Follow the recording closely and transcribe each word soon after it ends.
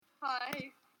Hi,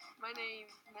 my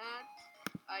name's Matt.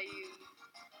 I use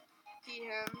he,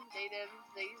 him, they, them,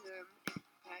 they, them,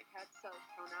 and cat self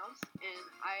pronouns, and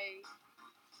I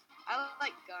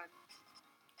like gun.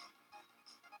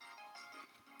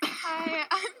 Hi,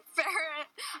 I'm Ferret.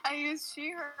 I use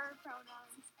she, her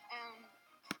pronouns, and,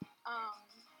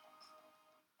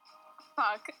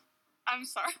 fuck. I'm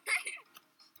sorry.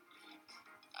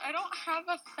 I don't have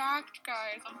a fact,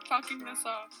 guys. I'm fucking this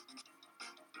up.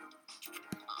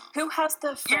 Who has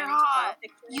the You're hot.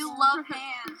 You love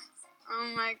hands.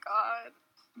 Oh my god.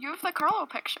 You have the Carlo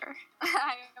picture.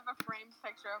 I have a framed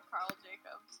picture of Carl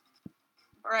Jacobs.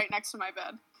 Right next to my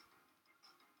bed.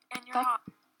 And you're hot.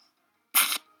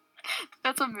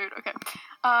 That's a mood, okay.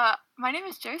 My name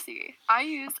is Josie. I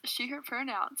use she, her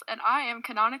pronouns, and I am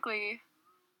canonically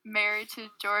married to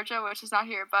Georgia, which is not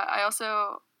here, but I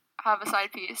also have a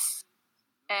side piece,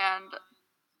 and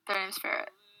their name's Ferret.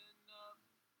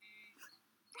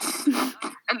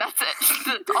 And that's it.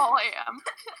 That's all I am.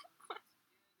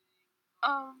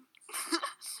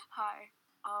 Hi.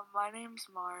 My name's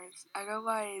Mars. I go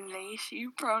by they, she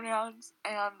pronouns,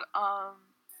 and,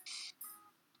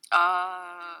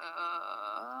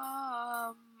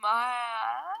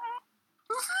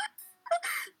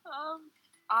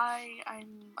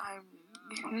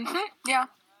 yeah,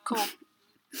 cool.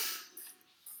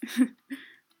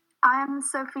 I'm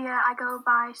Sophia. I go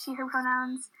by she, her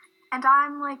pronouns. And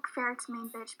I'm like Ferret's main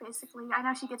bitch, basically. I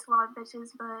know she gets a lot of bitches,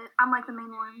 but I'm like the main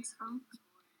one, so.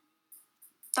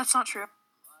 That's not true.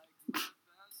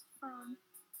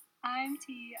 I'm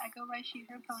T. I go by she,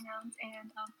 her pronouns,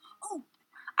 and,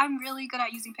 I'm really good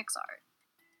at using PixArt.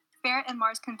 Ferret and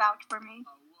Mars can vouch for me.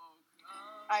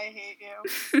 I hate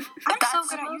you. I'm so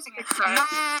good at using it.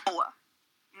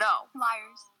 No.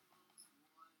 Liars.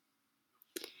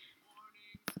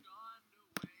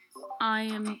 I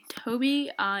am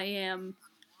Toby. I am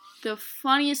the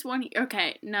funniest one here.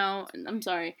 Okay, no, I'm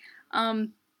sorry.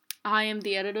 I am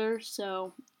the editor,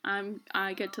 so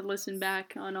I get to listen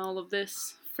back on all of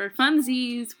this for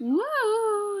funsies.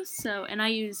 Woo! So, and I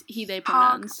use he, they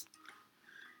pronouns.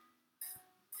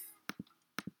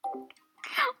 Oh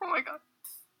my god.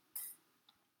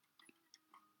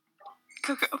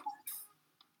 Coco.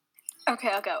 Okay,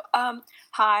 I'll go.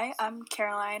 Hi, I'm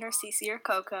Caroline or Cece or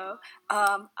Coco.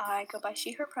 I go by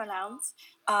she, her pronouns.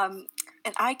 And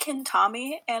I can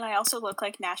Tommy, and I also look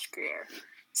like Nash Greer.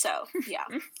 So, yeah.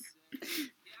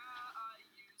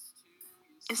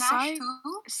 Is Nash Sai,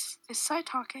 is Sai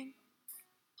talking?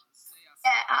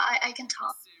 Yeah, I can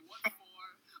talk.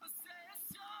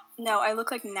 No, I look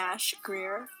like Nash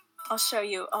Greer. I'll show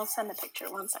you. I'll send a picture.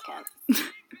 1 second.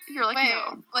 You're like, Wait,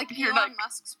 no. like You're Elon not.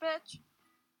 Musk's bitch?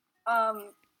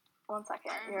 1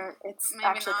 second. It's Maybe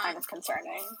actually not. kind of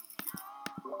concerning.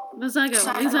 Let's not go.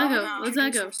 Sai, Let's not go. no. Let's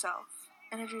not go.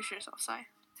 Introduce yourself, Sai.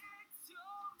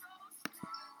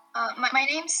 My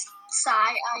name's Sai.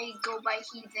 I go by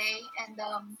he, they, and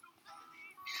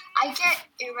I get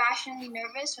irrationally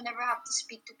nervous whenever I have to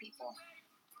speak to people.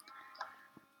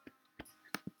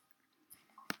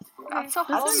 That's a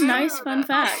That's a nice fun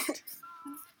fact.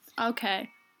 Okay.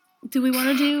 Do we want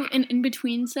to do an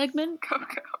in-between segment?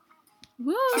 Coco.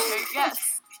 Woo! Okay,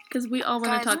 yes. Because we all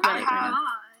want Guys, to talk about it right now.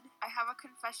 I have a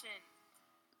confession.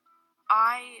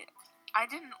 I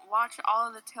didn't watch all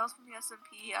of the Tales from the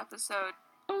SMP episode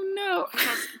Oh no.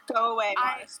 because Go away,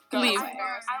 Mars. Go Leave. away.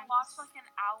 I watched like an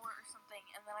hour or something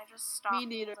and then I just stopped. Me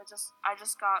neither. I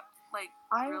just got like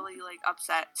really like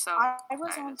upset. So I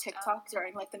was I on just- TikTok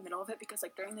during like the middle of it because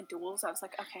like during the duels I was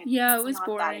like, okay, Yeah, it it's was not that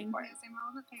boring. important. I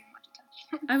wasn't paying much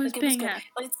attention. I was Like, it was paying good. half.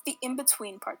 But it's the in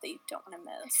between part that you don't want to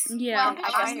miss. Yeah. And I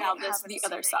guess I now this haven't the seen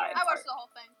other it side. yet. I watched the whole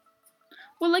thing.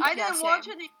 Well, like, I didn't same. watch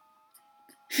any.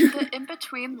 the in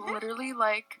between literally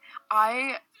like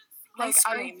I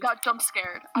screamed. got jump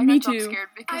scared. Me I got too. jump scared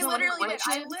because I of literally the did.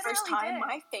 glitches. The first time, did.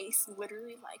 my face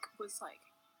literally like was like.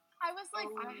 I was like,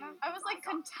 Oh I was like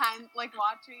content, like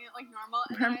watching it like normal,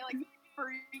 and then I like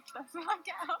freaked the fuck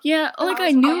out. yeah, like I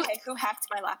was knew. okay, who hacked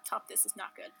my laptop? This is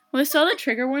not good. Well, I saw the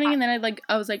trigger warning and then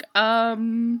I was like,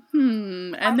 and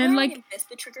I then literally like, missed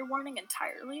the trigger warning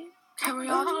entirely. Can we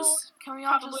Oh, all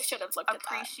probably just should have looked at that.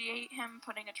 appreciate him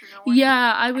putting a trigger warning?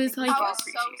 yeah, I I was think we like, all That was so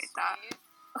appreciate that. sweet.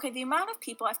 Okay, the amount of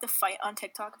people I have to fight on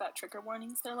TikTok about trigger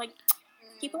warnings, they're like,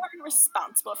 people aren't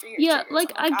responsible for your Yeah, triggers.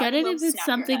 like, I'm I get it will if it's snap your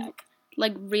something- neck.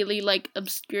 like really like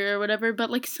obscure or whatever,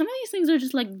 but like some of these things are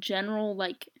just like general,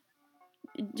 like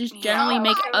just Yeah. generally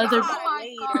make Okay, other. we'll Oh talk my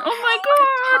later. God. Oh my The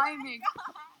god! timing.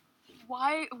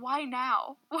 Why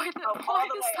now? Why Oh, all why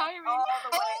the this way up, timing? all the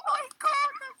way Oh my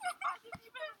god! I didn't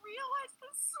even realize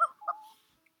this.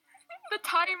 The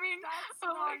timing. That's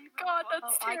Oh my not even god, funny.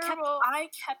 that's I terrible.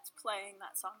 kept playing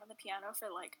that song on the piano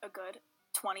for like a good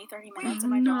 20-30 Wait, minutes,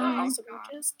 and my brother no. also God.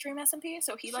 watches Dream SMP,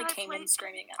 so he Should like I came play- in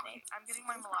screaming at me. I'm getting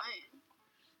my melodica.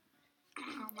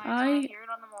 Oh my Can I I hear it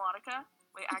on the melodica?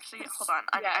 Wait, actually, hold on.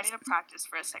 I need to practice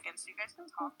for a second, so you guys can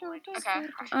talk. While I just Okay.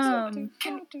 practice.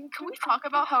 Can we talk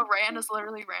about how Ran is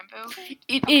literally Rambo?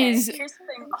 it Okay, is here's the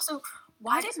thing. Also,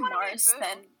 why I did just wanna be Mars Boo.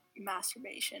 send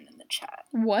masturbation in the chat?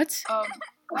 what?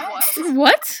 What?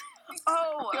 What?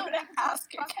 Oh. I'm gonna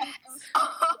ask your Fucking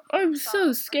cat. I'm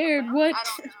so scared. What? I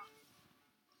don't know.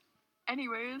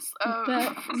 Anyways, But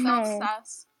no.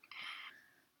 Self-cess.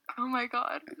 oh my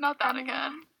god, not that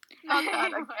again. Not that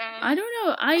again. I don't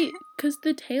know. Cause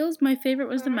the Tales, my favorite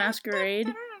was the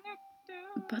Masquerade,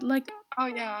 but like, Oh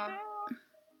yeah,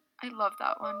 I love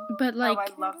that one. but like, oh,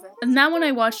 I love it. and that one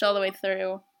I watched all the way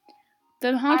through.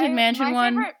 The Haunted Mansion my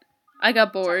one, favorite- I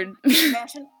got bored.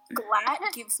 Mansion Glat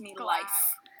gives me Glat.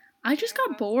 life. I just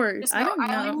got bored. Just I don't I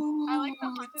like, know. I like the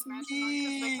Haunted Mansion one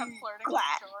because they kept flirting Glad.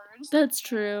 with George. That's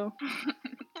true.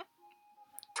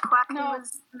 Quacky No.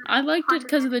 was I liked it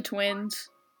because of the twins.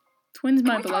 Twins,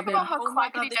 my Can we talk beloved. about how Oh my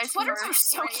Quackity god, the dies Twitters are first?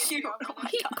 so Crazy cute. over Oh my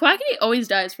this. god. Quackity always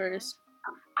dies first.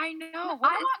 I know.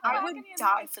 I would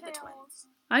die for the twins.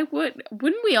 I would.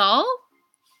 Wouldn't we all?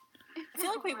 I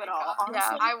feel like we Oh would my all. God.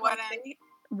 Honestly, I like, wouldn't. they-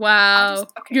 Wow.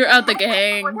 okay. You're out the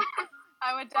gang.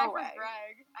 I would die No for way.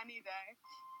 Greg any day.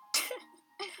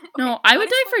 No, Okay, I what would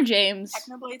if, die for like, James.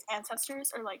 Technoblade's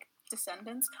ancestors are like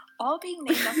descendants, all being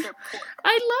named after pork.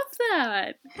 I love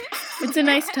that. It's a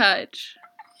nice touch.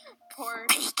 Poor.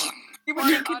 You Poor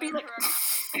would think it'd be like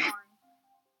autocorrect porn.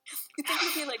 you think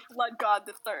it'd be like Blood God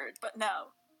the Third, but no,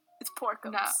 it's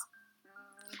Porkums. No.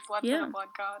 Blood Yeah. for the blood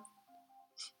god.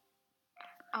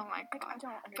 Oh my Like, I god.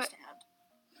 don't understand.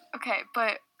 Okay,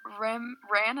 but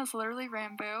Ran is literally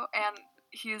Rambo, and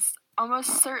he's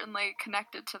almost certainly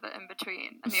connected to the in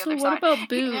between and the So other what side. about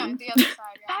Boo? Yeah, the other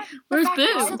side, yeah. Where's fact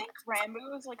is- I Boo? think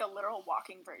Rambo is like a literal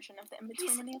walking version of the in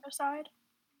between and the other side.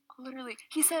 Literally,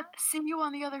 he said, "See you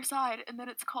on the other side," and then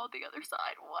it's called the other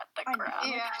side. What the I know. crap?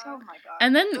 Yeah. Oh my god.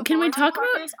 And then The can we Lord talk about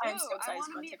Fuckers, I'm so Boo, I excited wanna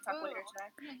to go on meet TikTok Boo. later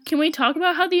today. can we talk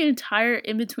about how the entire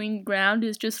in between ground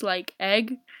is just like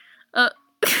egg? Wait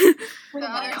a The minute,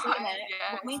 other wait a side, minute.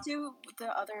 yes. When we do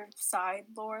the other side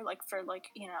lore, like for like,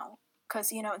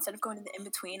 because instead of going to the in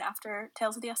between after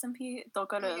Tales of the SMP, they'll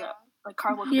go to Yeah. the, like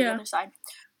Carl will go to Yeah. the other side.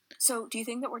 So do you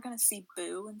think that we're gonna see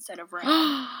Boo instead of Ram?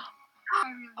 Oh,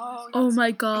 Oh that's-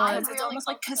 my Because god. it's really almost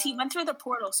like hope because he so. went through the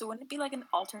portal, so wouldn't it be like an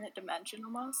alternate dimension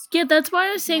almost? Yeah, that's why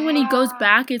I was saying when he goes Yeah.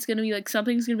 back, it's gonna be like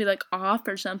something's gonna be like off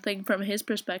or something from his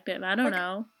perspective. I don't Like,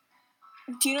 know.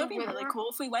 Do you know it'd be Wither? really cool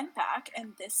if we went back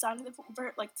and this side of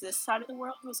this side of the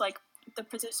world was like the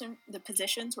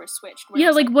positions were switched. where Yeah,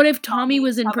 it's, like what if Tommy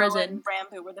was in Hello, prison? and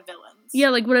Rambo were the villains. Yeah,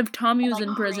 like what if Tommy And, was like,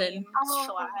 in prison? Cream, Oh.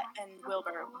 Schlatt, and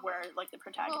Wilbur were like the Well,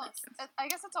 protagonists. I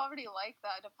guess it's already like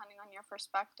that depending on your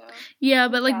perspective. Yeah,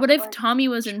 but like Yeah, what but, if like, Tommy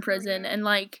was in prison and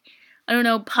like I don't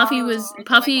know, Puffy was Oh,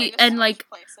 Puffy like, and switch like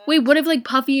places. wait, what if like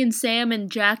Puffy and Sam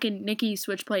and Jack and Nikki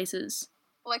switch places?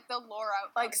 Like the lore out.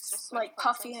 Like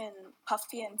Puffy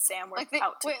and Sam were like the,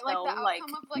 out to wait, like kill the outcome like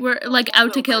of We're, the like, whole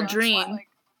out to kill Wilbur and Dream. Schlatt, like,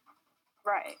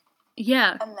 right,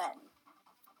 Yeah, and then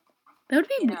that would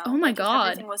be. Oh my like, if god,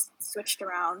 everything was switched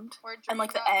around, where and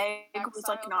like the Dream egg got was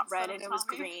like exiled not red instead and of it was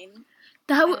Tommy. green.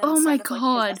 that And would. then Oh my instead of, like,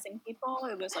 god, possessing people,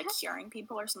 it was like curing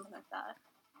people or something like that.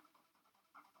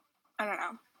 I don't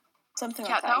know, something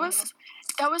Yeah, like that. that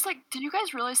you was like. Did you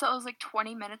guys realize that was like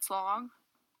 20 minutes long?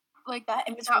 Like know? That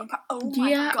in between. Oh my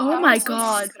Yeah, god! oh I my was so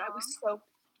god. stupid. I was so.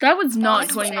 that was not I was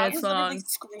 20 like- minutes I was literally long.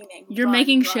 screaming. You're "Run,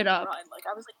 making run, shit up. Run. Like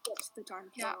I was like, get the darn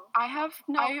Yeah, kill. I have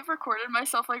recorded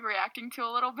myself like reacting to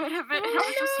a little bit of it, and I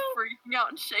was just freaking out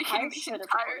and shaking I the should have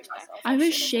entire recorded time. myself. I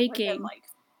was should've. It would've been, shaking. like,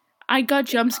 I got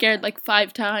Big jump scared content. like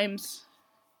 5 times.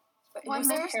 but it When was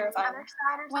there's like The terrifying. other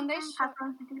side or When they something show- has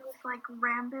something to do with like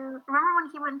Rambo. Remember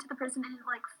when he went into the prison and he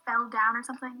like fell down or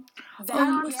something? That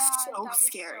Oh, was yeah, so that was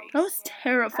scary. That was scary. That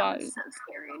terrifying. was so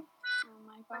scary. Oh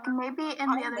my Like god. maybe in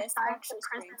I the other missed side of actually the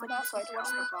screaming prison. for that, so I had to watch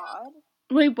the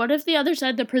VOD. Wait, what if the other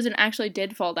side of the prison actually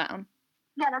did fall down?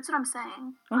 Yeah, that's what I'm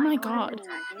saying. Oh my Like, god.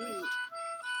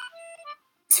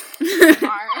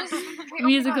 Mars.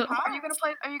 Musical. Are you gonna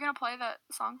play? Are you gonna play that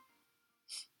song?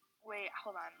 Wait,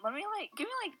 hold on. Let me give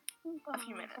me a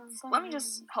few minutes. Let me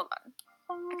just hold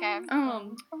on. Okay.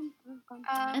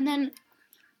 And then Does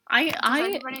I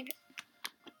anybody?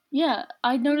 yeah,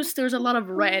 I noticed there was a lot of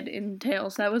red in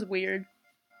Tails. That was weird.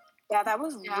 Yeah, that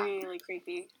was Yeah. really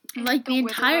creepy. Like the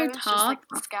entire Wither just, top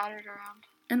like, scattered around.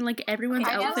 and like everyone's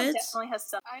I guess it outfits. definitely has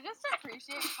some. I just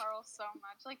appreciate Carl so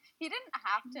much. Like, he didn't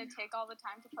have to take all the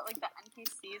time to put like the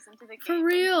NPCs into the game. For but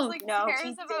he real. just, like, No, cares he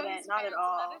about didn't, his not at fans,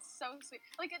 all. And that is so sweet.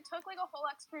 Like, it took like a whole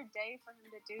extra day for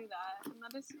him to do that, and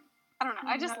that is, I don't know.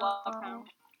 I just love him.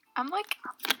 I'm like,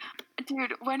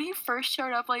 dude, when he first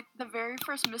showed up, like the very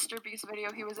first Mr. Beast video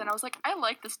he was in, I was like, I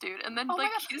like this dude, and then Oh my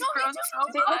like God. he's No, me grown too. so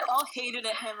They much. like all hated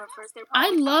at him at first. They were I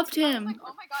probably loved I was him. like,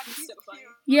 oh my god, he's So funny.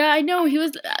 cute. Yeah, I know.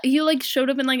 He like showed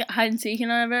up in like hide and seek and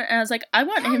whatever, and I was like, I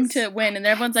want him to win, and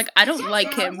everyone's like, I don't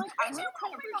like Yeah, him. I do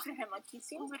kind of root for him. Like, he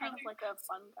seems kind of like a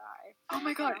fun guy. Oh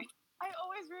my god, You know? I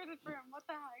always rooted for him. What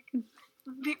the heck?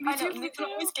 Me I know, too. and they would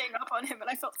always gang up on him, and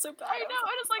I felt so bad. I know.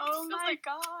 I was like, oh my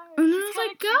god. And I was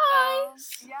like,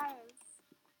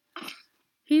 guys,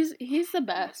 Yes. he's the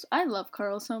best. I love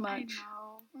Carl so I much.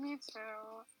 know. Me too.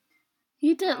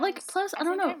 He did like Guys, plus I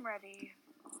don't think know. I'm ready.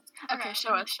 Okay,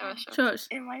 show us. Show us.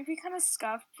 It might be kind of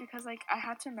scuffed because like I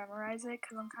had to memorize it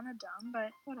because I'm kind of dumb,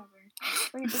 but whatever.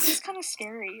 Wait, this is kind of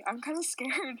scary. I'm kind of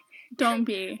scared. Don't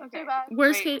be. Okay. Too bad.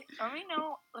 Worst Wait, case. Let me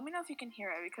know if you can hear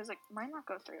it because like it might not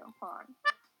go through. Hold on.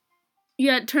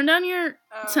 Yeah, turn down your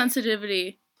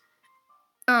sensitivity.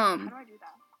 How do I do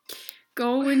that?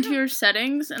 Go into your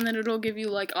settings, and then it'll give you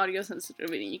like audio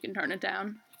sensitivity. You can turn it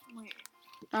down. Wait.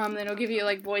 Then it'll give you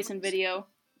like voice and video.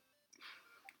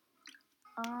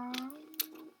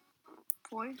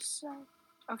 Voice.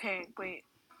 Okay, wait.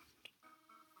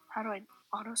 How do I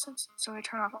auto sense? So I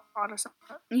turn off auto sense.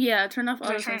 Yeah, turn off Do I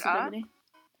auto turn it up? sensitivity.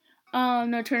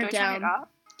 No, turn Do it I down. turn it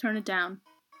up? Turn it down.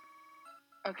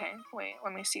 Okay, wait.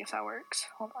 Let me see if that works.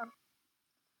 Hold on.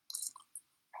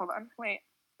 Wait.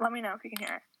 Let me know if you can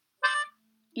hear it.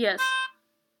 Yes.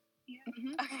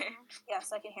 Okay.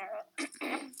 Yes, I can hear it.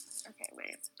 Okay,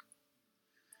 wait.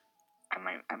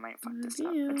 I might fuck this up.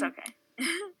 Review. It's okay.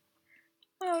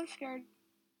 Oh, I'm scared.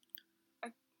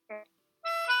 Okay.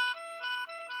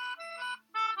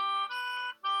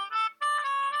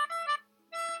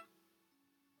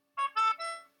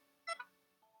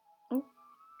 Oh.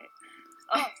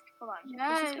 Oh, hold on. This is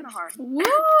Yes. kind of hard. Woo!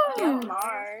 Yeah, Okay.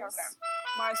 Mars.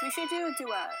 Mars, we should do a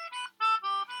duet.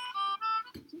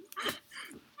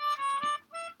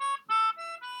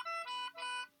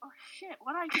 Oh shit!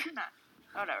 What did I do that?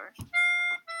 Whatever.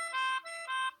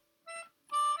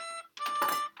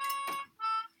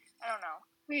 I don't know.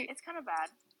 Wait, It's kind of bad.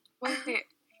 wait.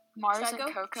 Mars Should I and go?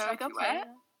 Coco Should I go play? duet?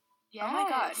 Yes. Oh my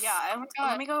god, yeah. Oh my Let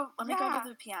god. me go. Let me go Yeah. to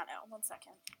the piano. 1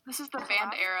 second. This is the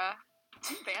band era.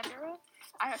 Band era?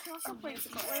 I can also play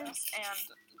musical Squares and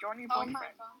Join Your Oh my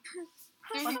Boyfriend. god.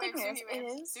 Do One heat thing waves, is, do it heat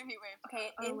waves. is- Do heat waves.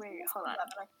 Okay, Oh, wait, hold on.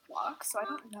 11 I can walk, so I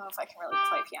don't know if I can really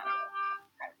play piano.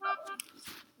 Kind of problem.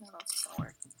 I don't know if it's gonna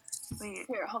work. Wait.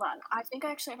 Here, hold on. I think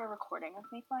I actually have a recording of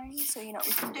me playing, so you know what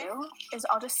we can do is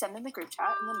I'll just send in the group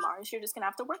chat, and then Mars, you're just gonna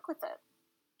have to work with it.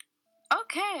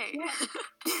 Okay.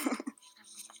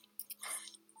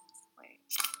 Wait.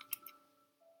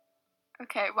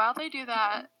 Okay, while they do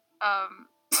that,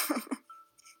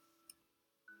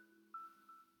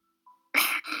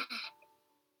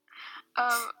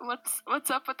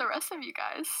 what's up with the rest of you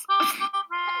guys?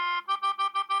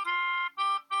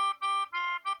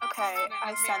 Okay,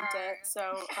 I sent it, so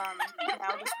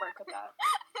now just work with that.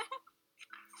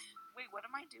 Wait, what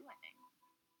am I doing?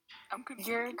 I'm confused.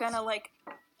 You're gonna like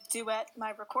duet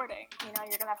my recording. You know,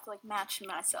 you're gonna have to like match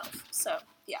myself. So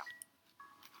yeah,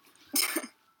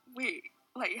 Wait,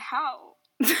 like how?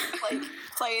 like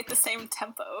play at the same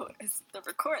tempo as the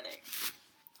recording.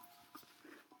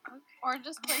 Or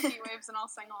just play heat waves and I'll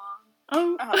sing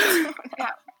along. Oh, Yeah.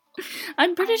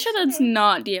 I'm pretty sure that's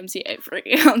not DMCA free.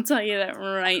 I'll tell you that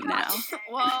right now.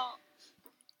 Well,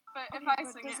 but if I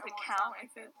But sing does it, it it count count.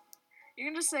 if it? You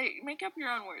can just say, make up your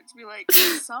own words. Be like,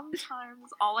 sometimes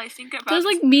all I think about That was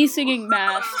is like me you." singing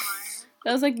math.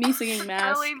 That was like me singing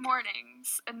math. Early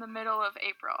mornings in the middle of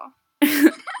April.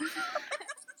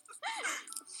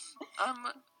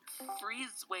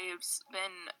 Freeze waves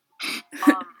been,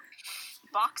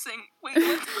 boxing. Wait,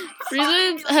 what?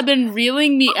 Reasons have been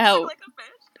reeling me out. Like a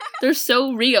bitch. They're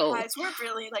so real. Guys, we're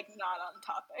really like not on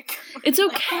topic. It's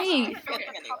Like, okay. we're not getting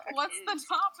anywhere. What's the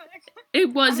topic?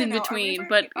 It was I in don't know, between,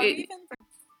 but are we it, even-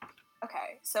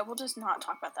 Okay, so we'll just not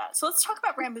talk about that. So let's talk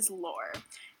about Ramba's lore.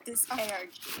 This ARG.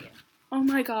 oh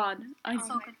my god. I So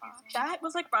confusing. That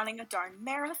was like running a darn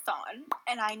marathon,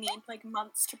 and I need like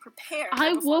months to prepare.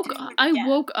 I before woke doing it I again.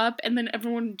 woke up and then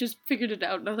everyone just figured it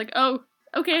out and I was like, "Oh,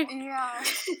 okay." Yeah.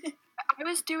 I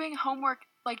was doing homework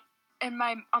like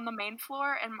on the main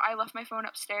floor, and I left my phone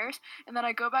upstairs, and then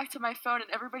I go back to my phone, and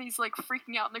everybody's like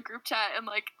freaking out in the group chat, and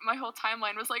like my whole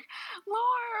timeline was like,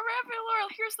 Laura, Rampant Laura,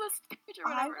 here's this picture,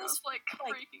 whatever. I was like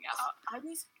freaking out. I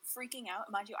was freaking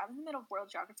out. Mind you, I was in the middle of world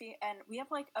geography, and we have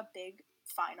like a big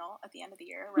final at the end of the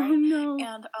year, right? Oh no.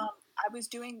 And I was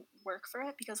doing work for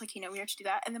it because like we have to do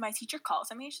that, and then my teacher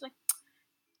calls me. She's like,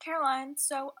 Caroline,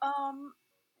 so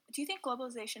do you think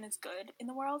globalization is good in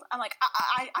the world? I'm like,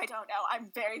 I don't know.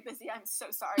 I'm very busy. I'm so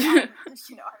sorry. I'm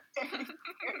very,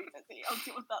 very busy. I'll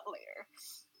deal with that later.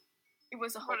 It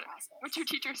was a whole process. What'd your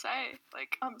teacher say?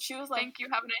 Like, she was like, thank you,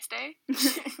 have a nice day?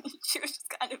 She was just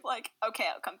kind of like, okay,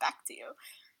 I'll come back to you.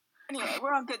 Anyway,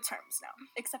 we're on good terms now.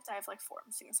 Except I have like 4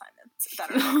 missing assignments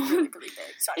that are like, really, really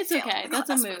big. So it's okay. That's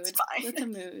a mood. It's fine. That's a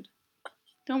mood.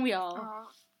 Don't we all?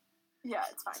 Yeah,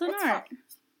 it's fine. It's an art. Fine.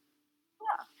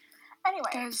 Yeah.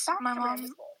 Anyway, guys, my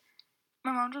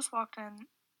mom just walked in,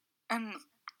 and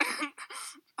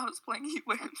I was playing Heat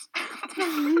Waves.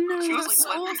 No. She was like,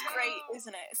 "School's great,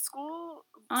 isn't it? School."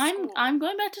 I'm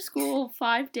going back to school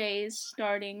 5 days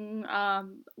starting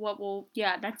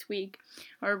next week,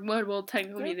 or what will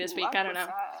technically be this week. I don't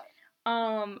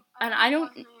know.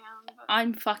 And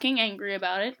I'm fucking angry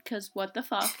about it because what the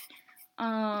fuck.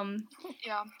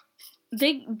 Yeah.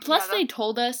 They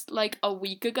told us like a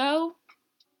week ago.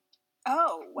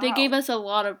 Oh, wow. They gave us a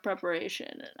lot of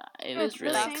preparation, and it was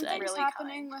really exciting. The same thing's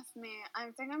happening with me. I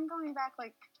think I'm going back,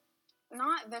 like,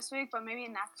 not this week, but maybe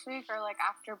next week or, like,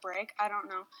 after break. I don't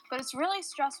know. But it's really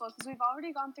stressful because we've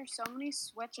already gone through so many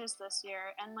switches this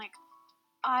year, and, like,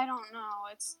 I don't know.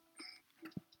 It's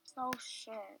so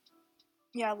shit.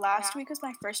 Yeah, last week was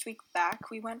my first week back.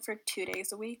 We went for 2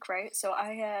 days a week, right? So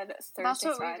I had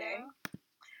Thursday, Friday. We do.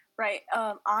 Right.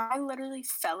 I literally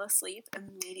fell asleep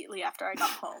immediately after I got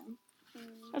home.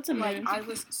 That's amazing. Like, I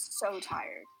was so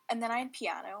tired. And then I had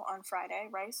piano on Friday,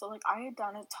 right? So, like, I had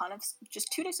done a ton of, just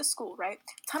 2 days of school, right?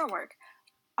 Ton of work.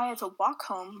 I had to walk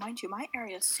home. Mind you, my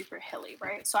area is super hilly,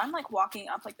 right? So I'm, like, walking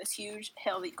up, like, this huge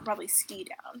hill that you could probably ski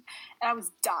down. And I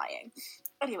was dying.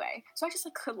 Anyway, so I just,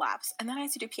 like, collapsed. And then I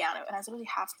had to do piano, and I was literally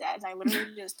half dead. And I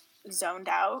literally just zoned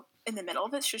out in the middle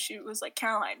of it. So she was like,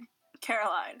 Caroline.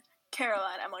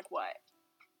 I'm like, what?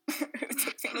 It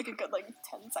took me like a good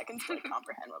 10 seconds to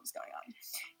comprehend what was going on.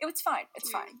 It was fine. It's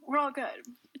fine. We're all good.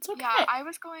 It's okay. Yeah, I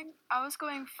was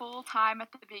going full time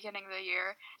at the beginning of the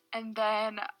year, and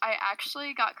then I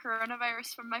actually got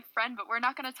coronavirus from my friend. But we're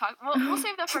not gonna talk. We'll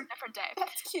save that for a different day.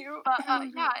 That's cute. But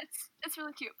it's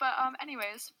really cute. But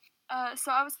anyways,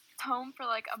 so I was home for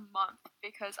like a month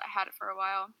because I had it for a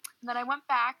while, and then I went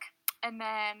back, and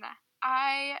then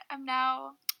I am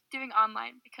now doing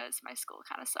online because my school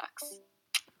kind of sucks.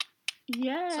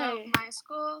 Yay. So my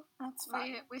school, That's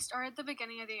fine. we started the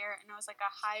beginning of the year, and it was like a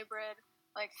hybrid,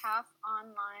 like half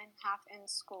online, half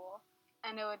in school.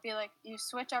 And it would be like you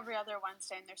switch every other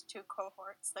Wednesday, and there's 2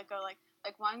 cohorts that go like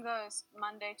one goes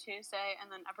Monday, Tuesday, and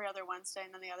then every other Wednesday,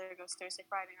 and then the other goes Thursday,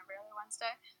 Friday, and every other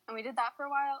Wednesday. And we did that for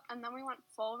a while, and then we went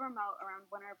full remote around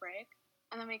winter break,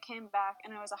 and then we came back,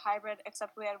 and it was a hybrid,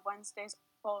 except we had Wednesdays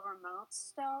full remote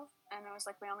still, and it was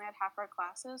like we only had half our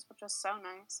classes, which was so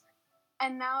nice.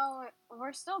 And now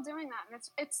we're still doing that, and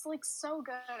it's like so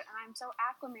good, and I'm so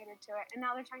acclimated to it. And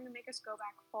now they're trying to make us go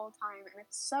back full time, and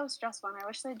it's so stressful. And I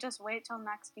wish they'd just wait till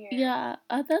next year. Yeah,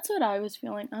 that's what I was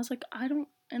feeling. I was like,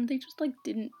 and they just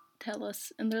didn't tell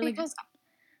us, and they're because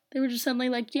they were just suddenly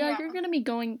like, yeah, you're gonna be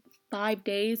going 5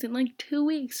 days in 2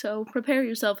 weeks, so prepare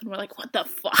yourself. And we're like, what the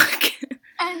fuck?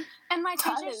 And my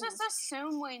teachers just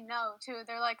assume we know too.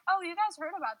 They're like, oh, you guys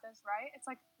heard about this, right? It's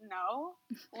like, no.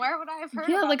 Where would I have heard?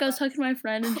 Yeah, about I was talking to my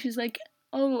friend, and she's like,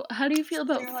 oh, how do you feel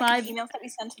about 5 emails that we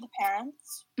sent to the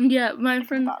parents? Yeah, my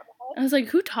friend. I was like,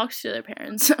 who talks to their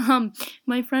parents?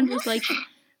 My friend was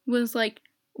like,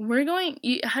 we're going.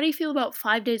 How do you feel about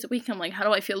 5 days a week? I'm like, how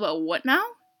do I feel about what now?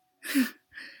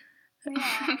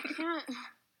 Yeah,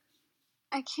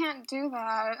 I can't do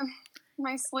that.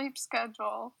 My sleep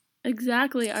schedule.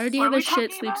 Exactly. I already have a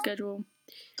shit sleep schedule.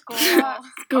 School.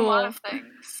 A lot of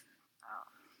things.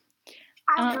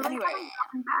 I really haven't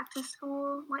gotten back to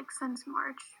school since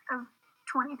March of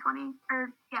 2020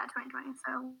 2020.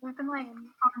 So we've been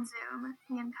on Zoom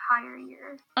the entire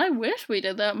year. I wish we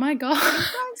did that. My God. Do you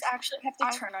guys actually have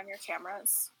to turn on your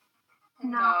cameras?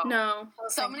 No.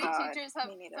 So many teachers have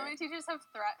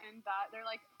threatened that. They're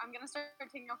like, I'm gonna start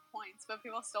taking off points, but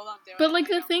people still don't do it. But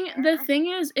the thing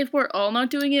is, if we're all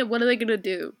not doing it, what are they gonna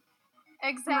do?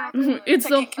 Exactly. It's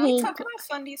the can we whole. talk about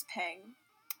Fundy's paying?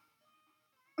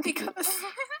 Because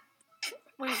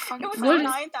Wait, it was What?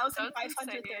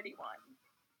 9,531.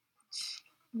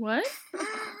 What?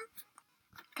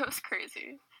 That was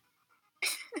crazy.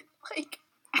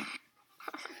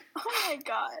 Oh my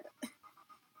god.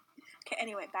 Okay,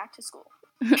 anyway, back to school.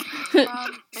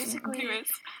 Basically, Anyways.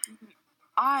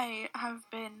 I have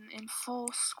been in full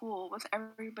school with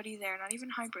everybody there, not even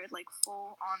hybrid, like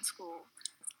full on school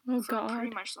Oh for god.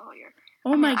 pretty much the whole year.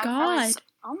 Oh I mean, my I god. was-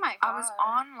 Oh my I god. was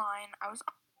online. I was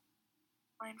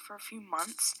online for a few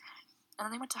months, and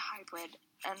then they went to hybrid,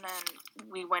 and then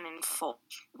we went in full.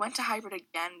 Went to hybrid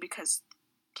again because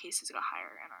cases got higher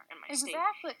in my state.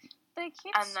 Exactly. They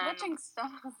keep And then- switching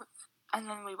stuff. And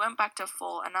then we went back to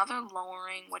full, and now they're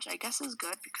lowering, which I guess is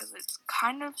good because it's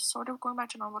kind of sort of going back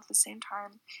to normal at the same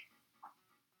time.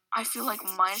 I feel like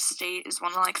my state is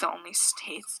one of like the only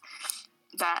states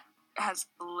that has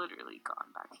literally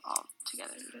gone back all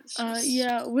together. It's just,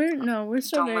 Yeah, we're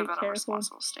still don't very live in a careful.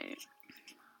 responsible state.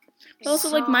 But also,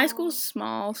 like, my So- school's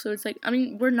small, so it's like, I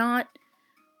mean, we're not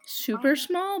super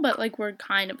small, but like we're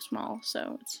kind of small,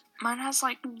 so it's. Mine has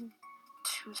like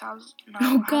 2,000. No,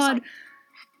 Oh it has, god. like,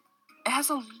 it has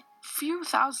a few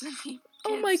thousand people.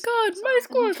 Oh my god, my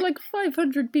school is like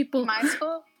 500 people. My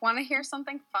school, want to hear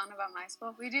something fun about my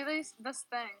school? We do this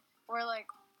thing where like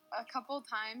a couple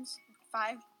times,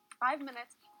 five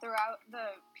minutes throughout the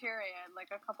period, like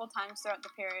a couple times throughout the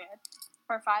period,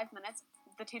 for 5 minutes,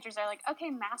 the teachers are like, okay,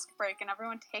 mask break, and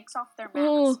everyone takes off their mask.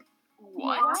 Oh.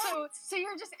 What? So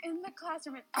you're just in the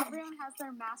classroom and everyone has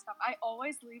their mask off. I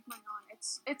always leave mine on.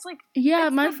 It's like Yeah,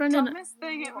 it's my the friend and dumbest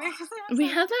thing. It makes we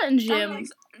have that in That gym, makes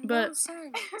but no sense.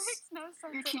 it makes no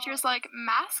sense. Your at teacher's all. like,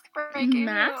 mask break. ew."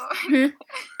 mask.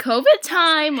 COVID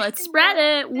time. Let's spread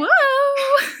it. Woo!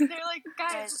 They're like,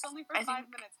 guys, Guys, it's only for I 5 think-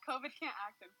 minutes. COVID can't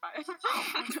act in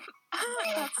 5 minutes.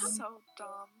 That's so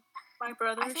dumb. My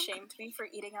brother I think- shamed me for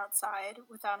eating outside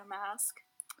without a mask.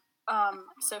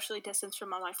 Socially distanced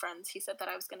from all my friends. He said that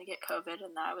I was going to get COVID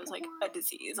and that I was like a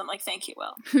disease. I'm like, thank you,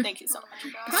 Will. Thank you so Oh much.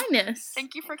 my God. Kindness.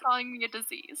 Thank you for calling me a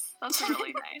disease. That's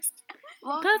really nice.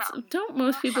 Love That's Mountain. don't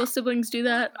most people's siblings do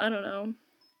that? I don't know.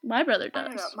 My brother I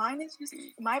don't know. does. Mine is just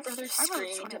my brother My brother's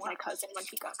screamed at 21. my cousin when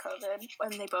he got COVID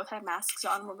when they both had masks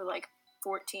on when we were like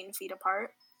 14 feet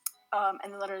apart. And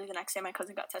then literally the next day my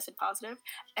cousin got tested positive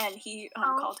and he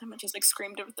called him and just like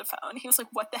screamed over the phone. He was like,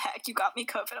 "What the heck? You got me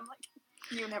COVID." I'm like,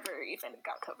 "You never even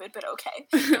got COVID, but okay.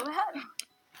 Go ahead.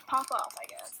 Pop off, I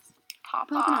guess." Pop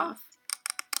Pop off. off.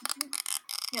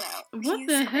 You know. What he's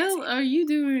the hell crazy. are you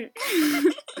doing?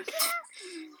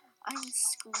 I'm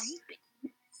scraping.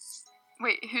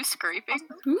 Wait, who's scraping?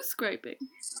 Who's scraping?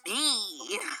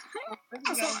 Me.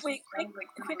 So, wait, quick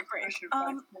break.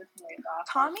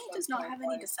 Tommy does not have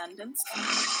any descendants.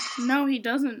 No, he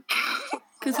doesn't.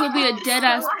 Cause he'll be a dead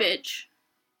ass bitch.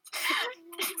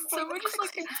 Somebody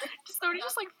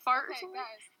just like fart. Okay, guys,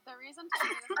 the reason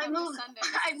Tommy I doesn't have moved- descendants.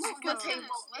 I moved the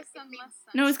table. Listen.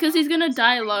 No, it's cause he's gonna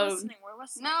die We're alone. listening. We're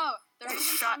listening. No, the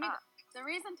reason Shut Tommy. up. The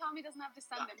reason Tommy doesn't have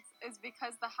descendants is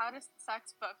because the How to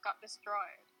Sex book got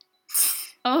destroyed.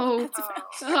 Oh.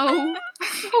 Oh.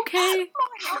 Okay.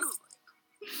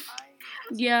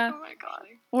 Yeah. Oh my god.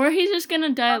 Or he's just gonna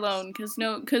die alone. Cause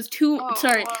two. Oh,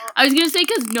 Sorry, well, I was gonna say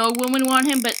cause no women want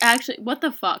him, but actually, what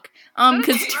the fuck?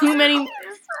 Cause too many.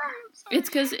 It's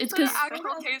cause. it's an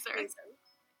actual taser.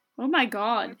 Oh my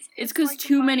god. It's cause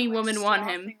too many women want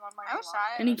him, I wish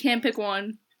I. and he can't pick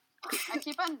one. I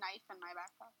keep a knife in my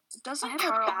backpack. I Doesn't have a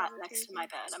Carl bat have a next to taser? my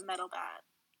bed, a metal bat.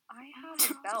 I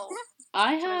have a belt.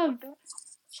 I Should I have. whip it?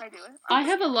 Should I do it? I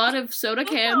have a lot of soda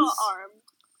cans. Arm.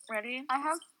 Ready? I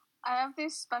have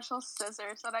these special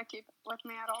scissors that I keep with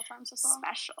me at all times as well.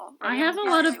 Special. I Ready? have a I'm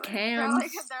lot gonna of do it. cans.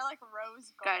 They're like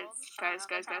rose gold. Guys.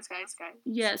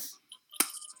 Yes.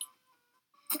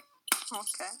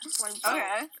 Okay.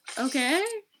 Okay.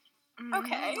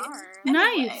 Okay. Mm-hmm.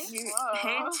 Nice. You, Whoa.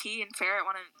 hey, T and Ferret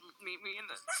want to meet me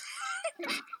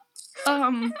in the.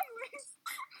 Um,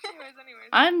 Anyways.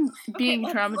 I'm being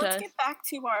Let's traumatized. get back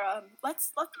to our let's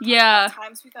talk Yeah. about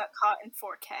times we got caught in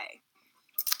 4K.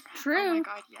 True. Oh my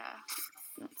god, yeah.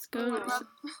 Let's go. What about,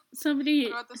 Somebody.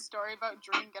 what about the story about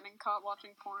Dream getting caught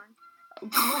watching porn?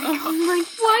 Oh my.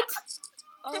 What?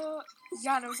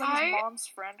 Yeah, and it was like I- his mom's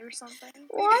friend or something.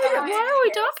 Why are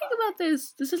we talking about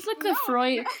this? This is like the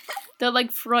Freud, the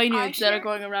like Freud I news that are share-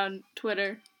 going around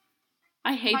Twitter.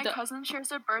 I hate My that. cousin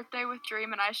shares a birthday with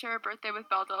Dream, and I share a birthday with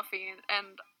Belle Delphine,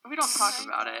 and we don't talk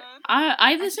about it.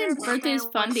 I have the I same shared a birthday as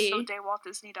with Fundy. The day Walt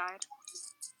Disney died.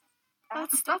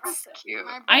 That's cute.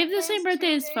 My I have the birthday's same 2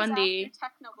 birthday as days Fundy. after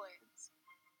Technoblades.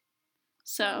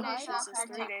 So Nice. This is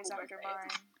after 3 days Technoblades. after mine.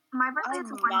 My I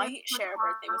birthday's might share a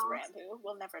birthday with Rambo.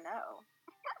 We'll never know.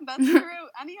 That's true.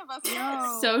 Any of us.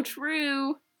 No. so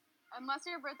true. Unless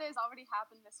your birthday has already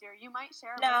happened this year, you might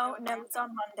share. A No, birthday with it's on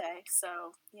Monday,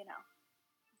 so you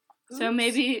know. So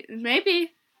maybe.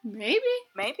 Maybe.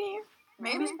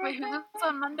 Maybe. Wait, who's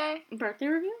on Monday? Birthday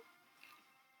review?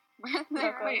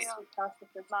 Wait.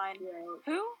 Mine.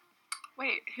 Who?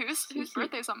 Wait, whose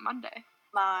birthday's on Monday?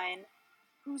 Mine.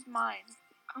 Who's mine?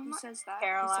 Oh Who my, says that?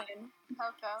 Caroline.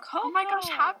 Coco. oh my gosh,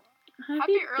 happy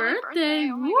Happy early birthday! birthday,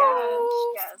 oh my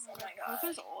Woo! Yes. Oh my god.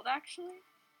 Coco's old, actually.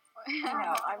 I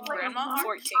know. I'm Like, grandma.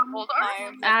 14. Old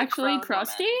I'm the Actually, grown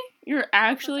crusty? woman. You're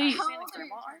actually How Saying old the are you?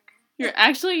 grandma arc? you're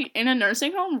actually in a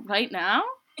nursing home right now?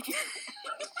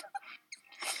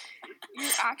 You're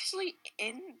actually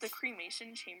in the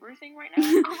cremation chamber thing right now?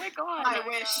 Oh my god. I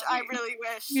wish. I really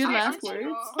wish. Your I last actually-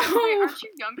 words? Wait, aren't you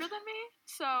younger than me?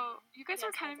 So you guys Yes,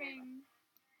 are kind of I'm being.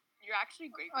 You're actually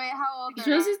great. Wait, how old are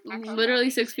Josie's you? Actually, literally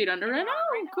I'm 6 feet under right now?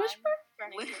 Right now, Question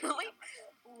I'm literally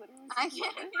I can't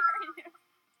hear you.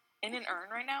 in an urn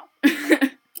right now.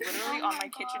 mark? Literally Oh on my my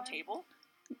kitchen God. table.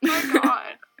 Oh my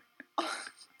god.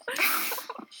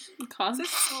 Cos- This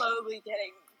is slowly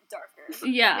getting darker.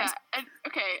 yeah. Yeah. And,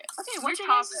 okay. Okay, new what's your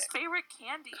topic. guys' favorite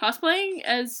candy? Cosplaying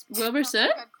as Wilbur That's a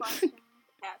Soot? good question.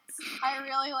 Cats. I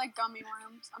really like gummy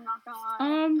worms. I'm not gonna lie.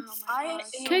 Um, Oh my I God.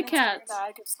 ate Kit an entire Kats.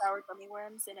 bag of sour gummy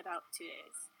worms in about 2 days.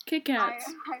 Kit Kats.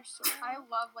 I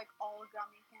love like all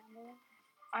gummy candy.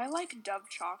 I like Dove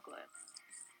chocolate.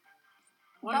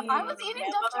 I was eating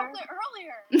Dove grandmother? chocolate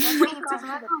earlier.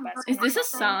 Is this a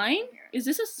sign? Is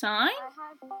this a sign? I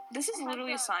had This is I had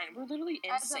literally a the- sign. We're literally I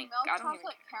in had the sync. milk I don't even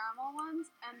chocolate care. caramel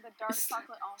ones and the dark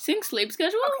chocolate almond. Sync sleep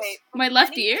schedules? Okay, My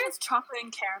left Anything ear? with chocolate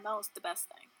and caramel is the best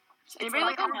thing. Anybody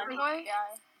like like a Wonder candy. Boy?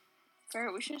 Yeah.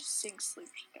 Farrah, we should sync sleep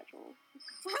schedule.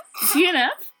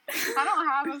 DNF? I don't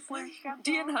have a sleep schedule.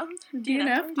 DNF?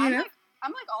 DNF? DNF?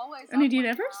 I'm like always Any up, like,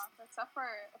 DNFers? now, except for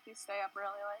if you stay up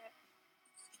really late.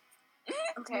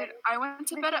 Dude, I went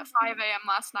to bed at 5 a.m.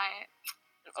 last night.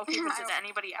 Okay, but did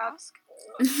anybody ask?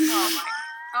 Oh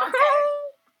my. Okay.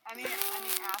 Any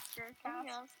Asker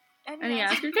cats? Any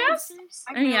Asker cast?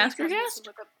 Any Asker cast?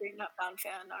 Look up Green Nut Bound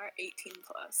fan art 18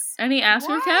 plus. Any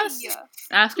Asker cast?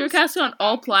 Asker cast on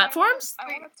all platforms? I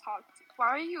want to talk to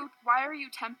you. Why are you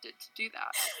tempted to do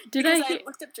that? Did Because I I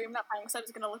looked up Dream Nut Bound because I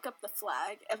was gonna look up the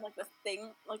flag and like the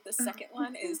thing, like the second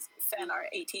one is fan art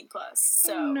 18 plus.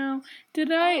 So Oh no.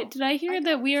 Did I hear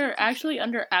that we are actually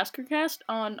under Askercast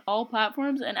on all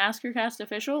platforms and Askercast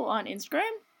official on Instagram?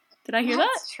 Did I hear that?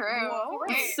 That's true. Whoa.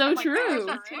 It's so my true.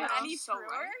 God, True. Any So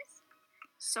viewers?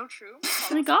 So true. Oh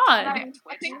my god. I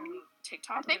Twitch think- and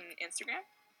TikTok think- and Instagram.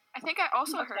 I think I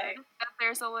also Okay. heard that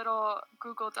there's a little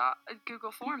Google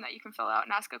form that you can fill out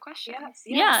and ask a question.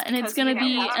 Yeah, and it's gonna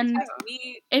be- and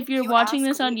If you're you watching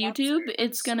ask, this on we YouTube, answer.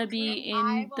 it's gonna be I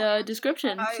in will the answer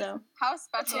description, that. so. How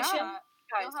special is Petition, that?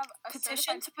 guys, You'll have a petition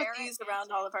certified to put parent these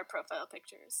around all of our profile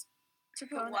pictures. To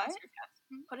Go put in what? the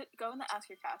Askercast. Put it. Go in the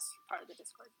Askercast part of the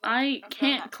Discord. I Okay.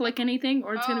 can't click anything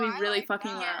or it's gonna be I really like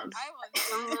fucking that. loud. I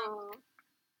was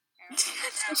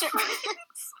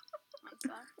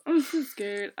I'm so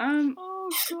scared. Oh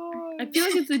god. I feel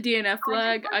like it's a DNF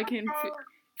flag. I can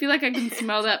feel like I can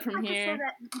smell that from here.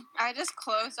 I just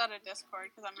closed out of Discord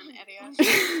because I'm an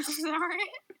idiot. Sorry.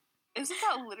 Isn't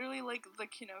that literally like the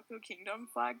Kinoko Kingdom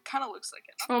flag? Kind of looks like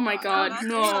it. Oh my god, that's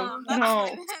no, awesome.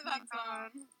 no. That's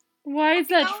Why is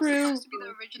that was true? supposed to be the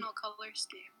original color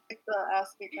scheme.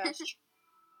 Askercast?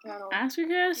 Diana.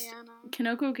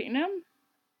 Kinoko Kingdom?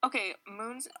 Okay,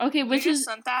 Moons. Okay, You which just is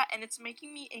sent that, and it's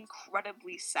making me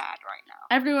incredibly sad right now.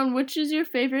 everyone? Which is your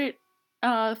favorite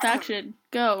faction?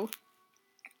 Go.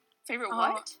 Favorite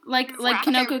what? Like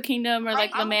Faction. Kinoko Kingdom or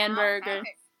like Right the now, Manberg or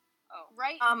okay. Oh.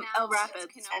 Right El now, Rapids.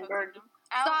 it's Kinoko Manberg. Kingdom.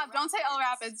 Stop! Don't say El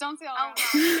Rapids. Don't say El El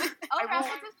Rapids. El I will-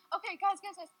 Rapids is okay, guys.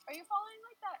 Are you following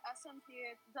like that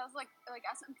SMP? It does like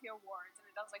SMP awards and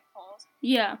it does like polls.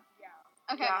 yeah.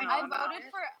 Okay, Yeah, I no, voted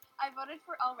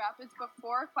for El Rapids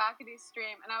before Quackity's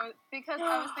stream, and I was thinking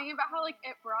about how like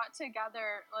it brought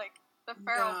together like the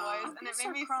Feral No. Boys, and it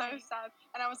made me so sad,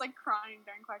 and I was like crying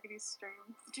during Quackity's stream.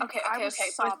 Dude, Okay, I okay, was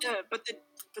okay. sobbing. But the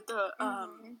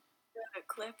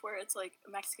clip where it's like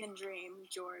Mexican Dream,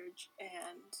 George,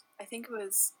 and I think it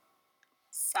was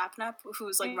Sapnap who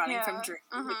was like running from Yeah, Dream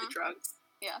with the uh-huh. drugs.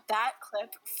 Yeah. That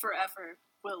clip forever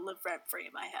will live rent free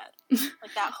in my head.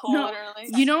 Like that whole. No, Literally.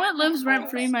 You know what lives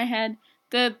rent free in my head?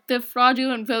 The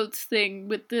fraudulent votes thing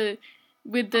with the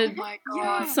Oh my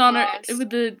god. Sonor yes.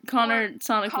 with the Connor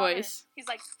Sonic Connor. voice. He's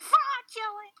like,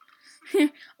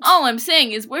 fraudulent. All I'm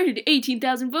saying is, where did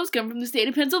 18,000 votes come from the state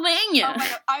of Pennsylvania? Oh my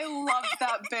god, I loved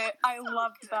that bit. I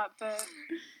loved that bit.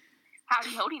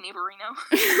 Howdy, howdy, neighborino.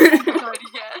 Oh my god,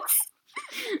 yes.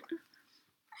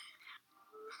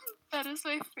 That is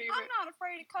my I'm favorite. not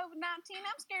afraid of COVID-19.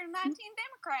 I'm scared of 19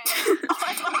 Democrats.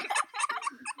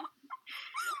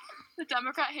 The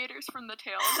Democrat haters from the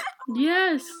tail.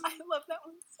 Yes. I love that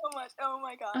one so much. Oh Oh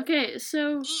my god. Okay,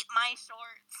 so Eat my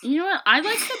shorts. you know what? I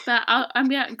like the I'm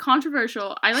getting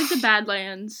controversial. I like the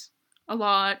Badlands a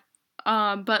lot.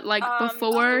 But like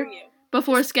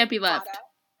before Skeppy left. Flat out.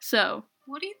 So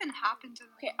What even happened to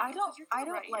them? Okay, I don't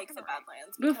right, like you're the right.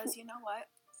 Badlands because you know what?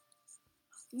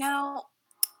 Now,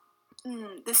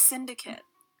 the Syndicate.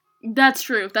 that's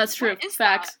true. That's true. What is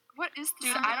Facts. that? What is the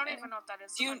Dude, I don't even know what that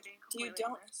is. You- if I'm being completely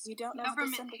honest. You don't know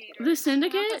Government the Syndicate? hater. The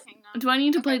Syndicate? Do I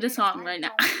need to play the Dude, song I right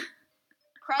now? don't-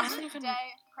 Present even-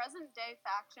 day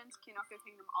factions, Kinoko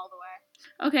Kingdom all the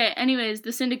way. Okay, anyways,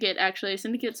 the Syndicate actually.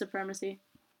 Syndicate supremacy.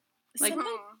 Like-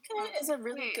 Syndicate is a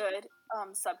really Wait. good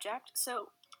subject. So,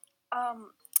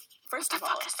 first What of the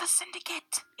all, fuck is the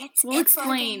Syndicate? it's We'll it's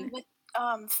explain. with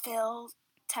Phil,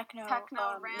 Techno,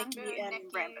 Rambo, Nikki, and Nikki.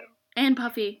 Rambo. And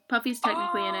Puffy. Puffy's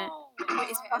technically in it. Oh, Wait,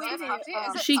 is Puffy Is it the, Puffy?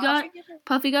 Is it She got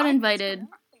Puffy got invited.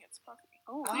 I think it's Puffy.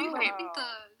 Oh, Who do you wow. think the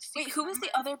Wait, who was the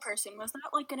other person? Was that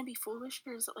like gonna be Foolish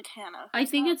or is it like Hannah? I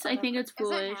think it's Is it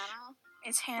foolish. Hannah?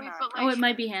 It's Hannah. but, Oh, it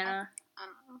might be Hannah. I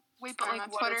don't know. Wait, but I don't like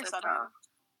know, what Twitter is said it her.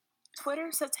 though?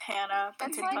 Twitter says Hannah, but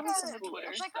It's TikTok like says a, Foolish.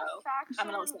 it's like So a faction. I'm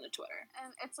gonna listen to Twitter.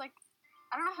 And it's like,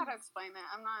 I don't know how to explain it.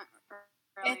 I'm not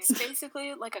really. It's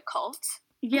basically like a cult.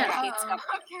 Yeah. that hates Oh, everyone.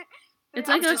 okay. It's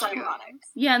They like are a- Which is ironic.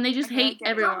 Yeah, and they just Okay, I hate get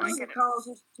it. everyone. I get it.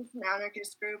 It's just an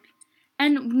anarchist group.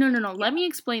 And no. Let me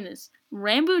explain this.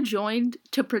 Rambo joined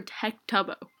to protect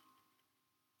Tubbo.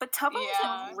 But Tubbo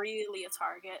Yeah. isn't really a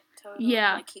target. Totally.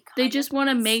 Yeah, Like, he They kind just of want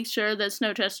to is. make sure that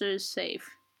Snowchester is safe.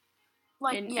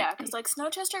 Like, in- yeah, because like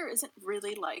Snowchester isn't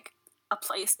really like a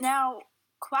place. Now,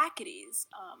 Quackity's,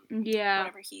 Yeah.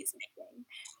 whatever he's making,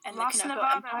 and Las the Kaneko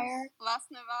Nevadas. Empire. Las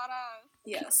Nevadas.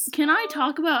 Yes. Can I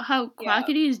talk about how Yeah.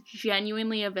 Quackity is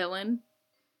genuinely a villain?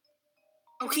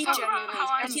 Oh, Can he we talk genuinely about is. how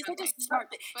But I'm he's like a villain? smart.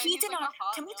 But He he's did like a not.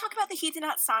 hot Can we talk villain. about that? He did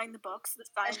not sign the books. The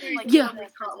sign, like Yeah.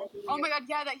 Oh my god,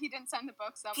 yeah, that he didn't sign the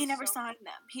books. That He was never so... signed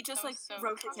them. He just that like was so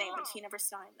wrote his name, but cool. he never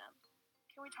signed them.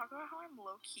 Can we talk about how I'm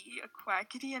low key a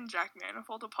Quackity and Jack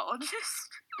Manifold apologist?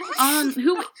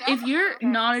 Who? If you're Okay,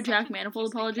 not a such Jack an Manifold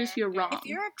interesting apologist, you're character. wrong. If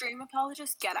you're a dream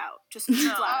apologist, get out. Just No,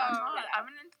 flat I'm out. not. Get I'm out.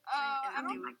 an I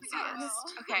don't enthusiast. think I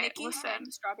will. Okay, Nikki's listen. wearing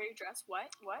the strawberry dress. What?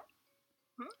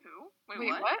 Who? Wait, Wait,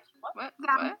 what? what? What?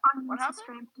 Yeah, What? on What Lisa's happened?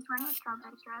 stream, he's wearing a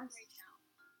strawberry dress.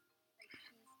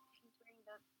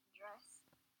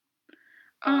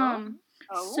 Oh.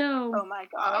 So Oh my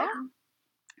god.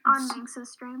 On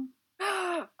Minx's stream.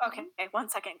 Okay, one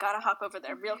second. Gotta hop over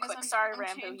there real Because quick. I'm- Sorry, I'm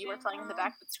Rambo. You were changing playing in the now.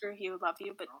 back, but screw you. Love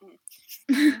you, but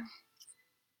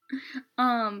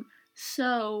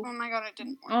so Oh my god, it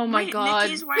didn't work. oh my Wait, god.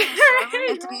 Nikki's wearing a strawberry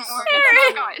It dress? didn't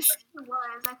work. Guys, It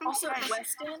was. I think also he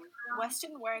was-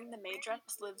 Weston wearing the maid dress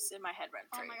lives in my head rent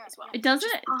Oh free my God. as well. It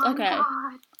doesn't. Oh Okay.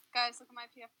 God. Guys, look at my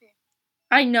PFP.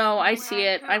 I know. I see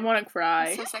it. I want to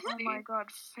cry. so Oh sexy. my god,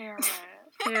 Ferret.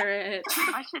 Parrot.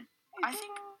 I think.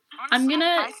 I'm honestly, gonna-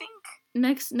 I think.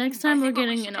 Next I time we're think what we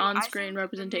getting should an do- I on-screen think the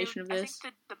representation of I this.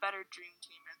 think the better dream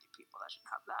team are the people that should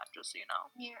have that. Just so you know.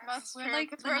 Yeah, That's we're true, like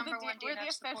 'cause the we're number the, one we're the DNF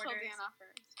official supporters.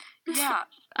 DNFers. Yeah.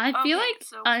 I feel Okay, like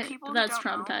so people who that's don't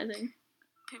know- traumatizing.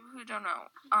 People who don't know,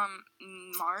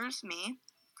 Mars, me,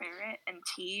 Ferret, and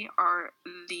T are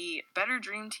the better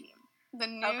dream team. The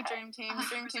new Okay. Dream Team,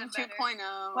 Dream Team 100% better. 2.0.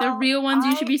 The Well, real ones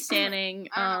you should be I- standing.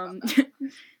 I don't know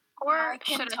Or I should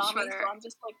can I Tommy, Twitter? so I'm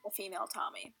just like the female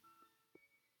Tommy.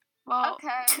 Well,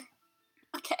 Okay.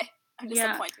 Okay, I'm Yeah,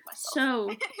 disappointing myself.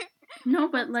 so no,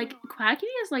 but like Quackity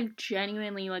is like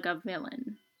genuinely like a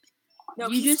villain. No,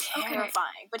 You he's just-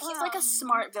 terrifying, but he's like a Well-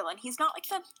 smart villain. He's not like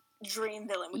the dream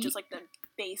villain, which Ye- is like the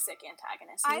basic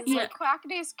antagonist. I He's think Yeah. like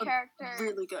Quackity's a character.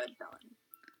 really good villain.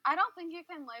 I don't think you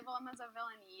can label him as a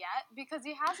villain yet because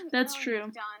he hasn't That's really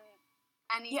true. done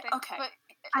anything. okay. But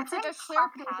I it's like think a clear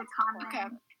Quackity is path. a con to okay.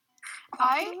 him.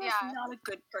 Quackity is yeah. not a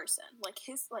good person. Like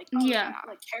his Yeah.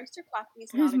 like character Quackity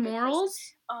is not His a good morals.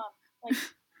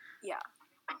 person. Yeah,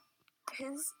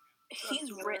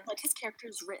 he's written like his character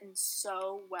is written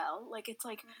so well. Like it's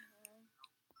like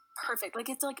perfect. Like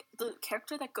it's like the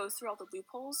character that goes through all the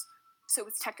loopholes. So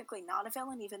it's technically not a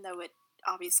villain, even though it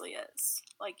obviously is.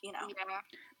 Like you know. yeah.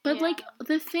 But Yeah. like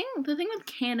the thing with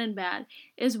Canon Bad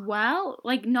is while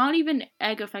like not even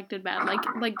egg affected bad,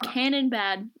 like Canon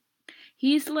Bad,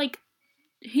 he's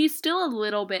still a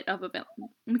little bit of a villain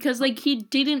because like he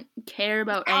didn't care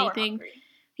about Power anything. hungry.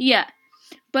 Yeah,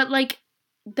 but like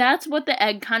that's what the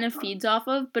egg kind of feeds off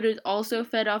of, but it also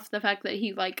fed off the fact that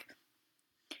he like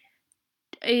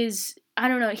is I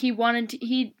don't know,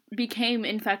 he became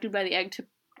infected by the egg to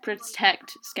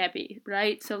protect Skeppy,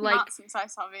 right? So like Not since I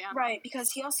saw Vienna. Right,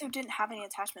 because he also didn't have any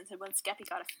attachments, and when Skeppy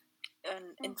got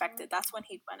infected, that's when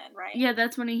he went in, right? yeah,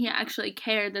 that's when he actually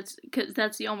cared. That's because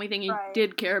that's the only thing he Right.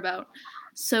 did care about.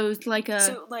 So it's like a.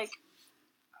 So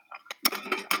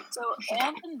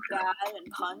Ant and Bad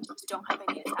and Punch don't have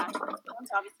any attachments. Punch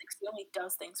obviously, because he only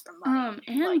does things for money.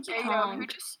 And Tom.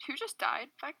 Who just died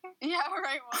back there? Yeah,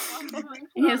 right.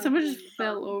 Yeah, someone just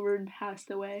fell over and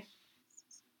passed away.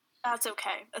 That's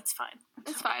okay. That's fine.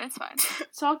 It's fine.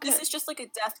 It's all good. This is just like a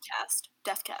deathcast.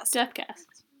 Deathcast.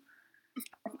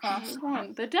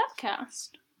 The Deathcast.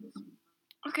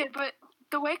 Okay, but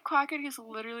the way Quackity is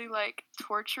literally like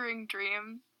torturing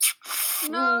Dream.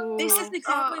 No, this is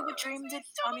exactly what Dream did to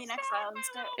Tommy in Exile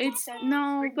instead. It's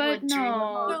no.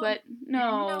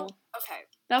 Okay.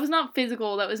 That was not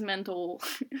physical. That was mental.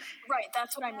 Right.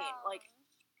 That's what I mean. Like,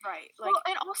 right. Like, well,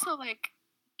 and also like,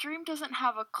 Dream doesn't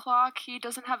have a clock. He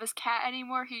doesn't have his cat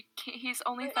anymore. He's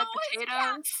only fed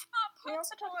potatoes. We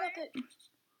also talked about that.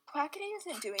 Quackity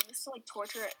isn't doing this to like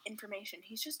torture information.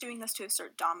 He's just doing this to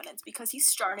assert dominance because he's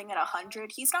starting at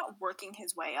 100. He's not working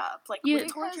his way up. Like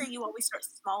with torture, you always start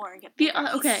smaller and get bigger.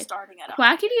 He's starting at 100.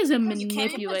 Quackity is a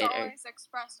manipulator. He's always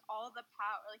expressed all the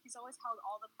power. Like he's always held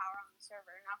all the power on the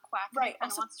server. Now Quackity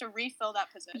kind of wants to refill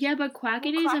that position. Yeah, but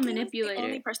Quackity is a manipulator. The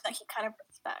only person that he kind of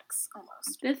respects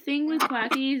almost. The thing with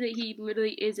Quackity is that he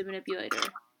literally is a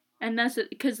manipulator, and that's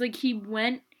because like he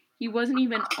wasn't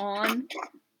even on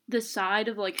the side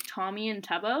of like Tommy and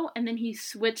Tubbo, and then he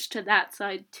switched to that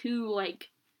side to like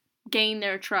gain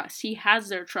their trust. He has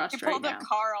their trust right now.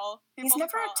 Carl. He's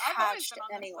never attached to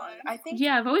anyone. I think.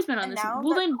 Yeah, I've always been on this.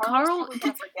 Well, then Carl. Gonna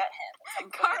forget him.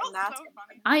 Carl's so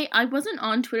funny. I wasn't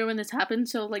on Twitter when this happened,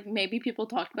 so like maybe people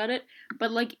talked about it, but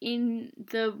like in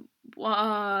the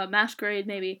Masquerade,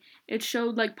 maybe it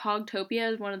showed like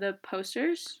Pogtopia as one of the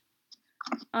posters.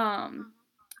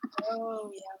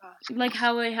 Oh yeah. Like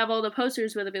how they have all the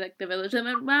posters where they'd be like the village that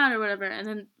went mad or whatever, and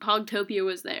then Pogtopia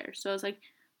was there. So I was like,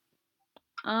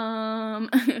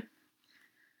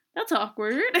 that's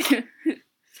awkward. Because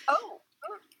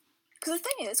the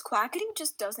thing is, Quackity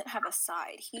just doesn't have a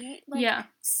side. He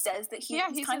says that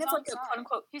he's kind of like a quote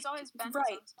unquote. He's always been his own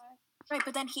side. Right,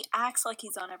 but then he acts like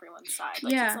he's on everyone's side.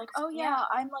 Like he's like, oh yeah,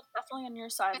 I'm like definitely on your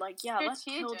side. Like let's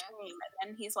kill Dream. And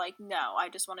then he's like, no, I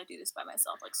just want to do this by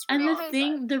myself. Like,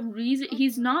 and the reason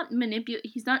he's not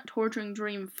he's not torturing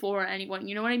Dream for anyone.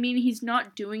 You know what I mean? He's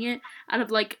not doing it out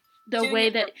of like the way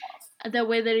that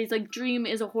he's like Dream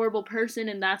is a horrible person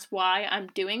and that's why I'm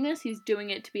doing this. He's doing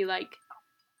it to be like.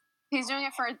 He's doing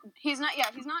it he's not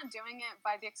doing it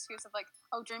by the excuse of like,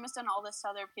 oh, Dream has done all this to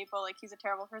other people, like he's a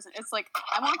terrible person. It's like,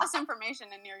 I want this information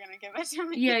and you're gonna give it to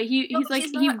me. Yeah, he's like,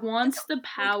 he wants the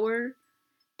power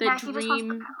that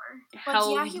Dream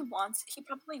held. Like, he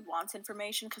probably wants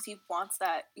information because he wants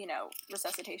that,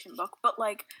 resuscitation book, but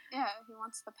like. Yeah, he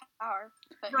wants the power.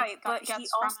 But he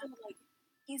also, like,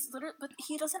 he's literally, but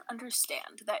he doesn't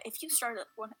understand that if you start,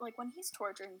 when he's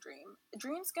torturing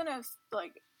Dream's gonna,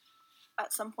 like,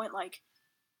 at some point, like,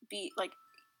 be, like,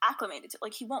 acclimated to,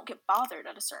 like, he won't get bothered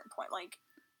at a certain point, like,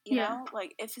 you know?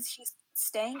 Like, if he's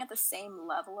staying at the same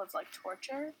level of, like,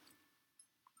 torture,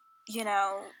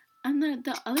 And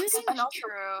the other thing is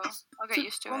true. I'll get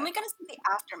used to it. We're only going to see the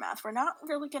aftermath. We're not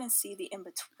really going to see the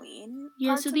in-between.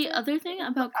 Yeah, so the other thing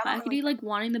about Quackity, like,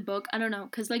 wanting the book, I don't know,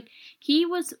 because, like, he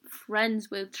was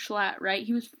friends with Schlatt, right?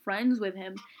 He was friends with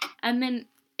him. And then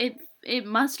it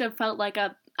must have felt like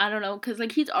I don't know, because,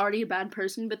 like, he's already a bad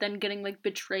person, but then getting, like,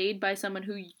 betrayed by someone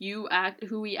who he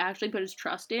actually put his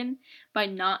trust in by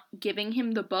not giving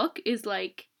him the book is,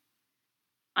 like,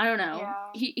 I don't know.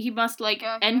 Yeah. He must, like,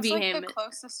 envy he was, like, him. the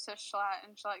closest to Schlatt,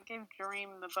 and Schlatt gave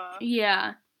Dream the book.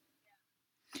 Yeah.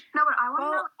 No, but I want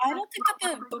to know. I don't think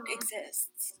that the book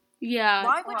exists. Yeah.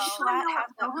 Why would Schlatt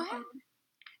have that book?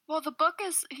 Well, the book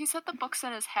he said the book's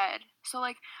in his head. So,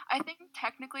 like, I think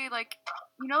technically, like,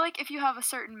 like, if you have a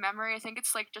certain memory, I think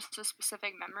it's, like, just a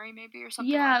specific memory, maybe, or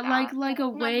something like that. like a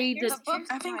way that...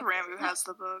 I think Rambo has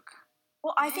the book.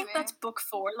 Well, I think that's book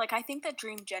 4. Like, I think that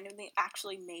Dream genuinely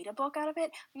actually made a book out of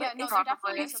it. But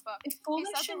definitely is a book. If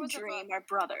Foolish and Dream are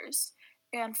brothers,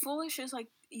 and Foolish is, like,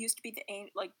 used to be the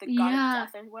god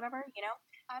of death or whatever,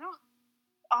 I don't...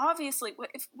 Obviously,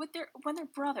 when they're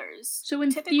brothers, so in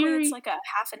typically theory, it's like a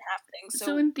half and half thing.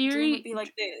 So in theory, Dream would be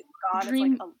like the god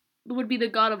Dream of like would be the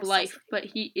god of life, but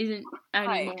he isn't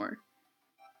anymore.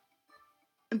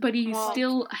 But he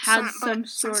still has some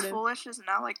sort of. Foolish is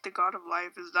now like the god of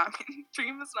life. Does that mean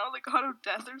Dream is now the god of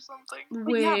death or something?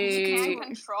 Wait. Yeah, he can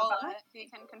control it. He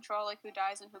can control like who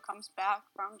dies and who comes back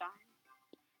from dying.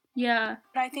 Yeah.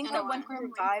 But I think that when he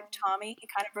revived Tommy, he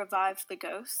kind of revived the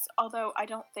ghosts. Although I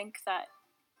think that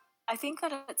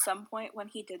at some point when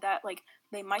he did that, like,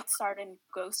 they might start in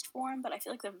ghost form, but I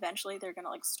feel like eventually they're gonna,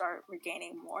 like, start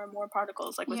regaining more and more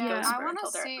particles, like, with Ghost I want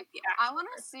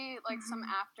to see, like, some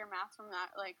aftermath from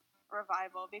that, like,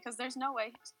 revival because there's no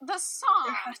way the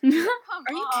song. Come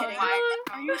Are you on. kidding?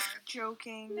 Are you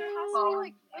joking? There has to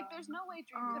be like there's no way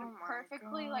Dream could have Oh my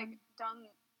perfectly God. like done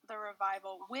the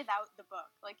revival without the book.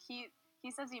 Like he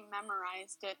says he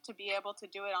memorized it to be able to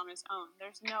do it on his own.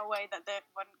 There's no way that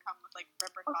wouldn't come with like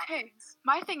repercussions. Okay,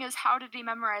 my thing is, how did he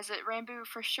memorize it? Rambo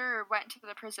for sure went to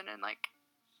the prison and like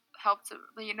helped him.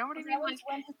 You know what I mean? That was Like,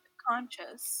 when he's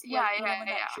conscious. Yeah, like, yeah, when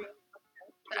yeah. that dream.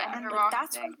 The Yeah, end and of like, Rock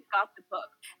that's thing. when he got the book.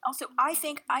 Also, I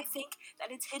think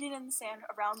that it's hidden in the sand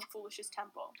around the Foolish's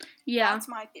temple. Yeah, That's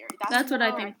my theory. that's what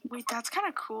I where think. Wait, that's kind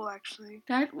of cool, actually.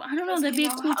 That I don't know. Because That'd be you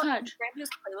a know cool how, touch. in Rambo's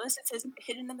playlist, it says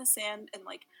 "hidden in the sand" and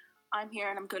like "I'm here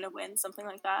and I'm gonna win," something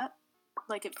like that.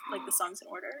 Like if like the songs in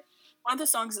order. One of the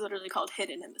songs is literally called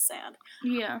 "Hidden in the Sand."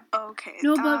 Yeah. Okay.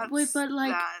 No, but wait, but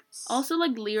like that's... also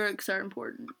like lyrics are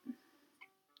important.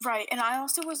 Right, and I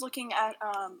also was looking at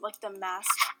like the mask,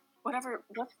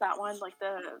 what's that one? Like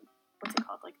what's it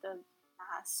called? Like the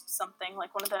mask something.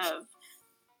 Like one of the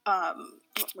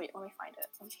wait, let me find it.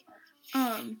 I'm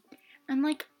sorry. And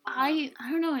like I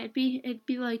don't know. It'd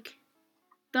be like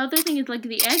the other thing is like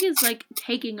the egg is like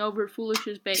taking over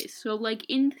Foolish's base. So like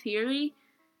in theory,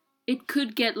 it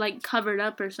could get like covered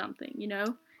up or something. You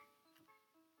know.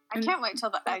 I can't wait till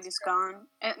the egg is gone.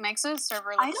 It makes his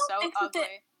server look so ugly.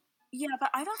 Yeah, but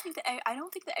I don't think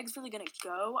the egg's really gonna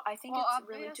go. I think Well, it's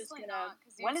really just obviously gonna. not,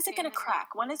 'cause you've When is it gonna seen him,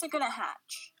 crack? When is it gonna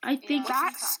hatch? I think Yeah.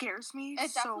 That scares me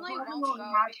It so definitely much. won't won't go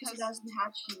hatch because because it hasn't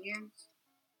hatched in years.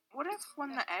 What if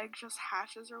when the egg just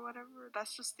hatches or whatever,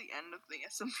 that's just the end of the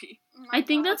SMP? oh my I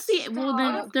think God. that's the well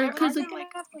then Stop. they're What if because they're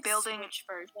like, gonna have, building- Switch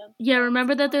version. yeah,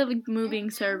 remember that they're like moving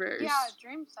Mhm. servers. Yeah,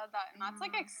 Dream said that, and that's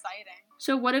like Mhm. exciting.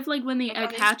 So what if like when the Like, egg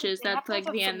they- hatches, they have that's to have like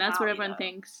a the end. That's what finale, everyone though.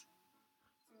 thinks.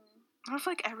 What if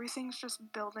like everything's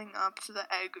just building up to the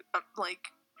egg, like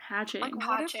Hatching. Like, what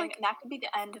if, Hatching, like- and that could be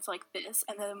the end of like this,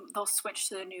 and then they'll switch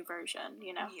to the new version.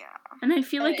 You know. yeah. And I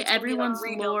feel And like it's gonna be, everyone's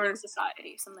rebuilding lore.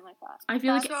 society, something like that. I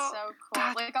feel That's like so cool.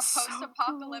 that's Like a so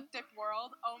post-apocalyptic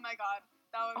world. Oh my God,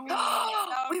 that would be. Oh.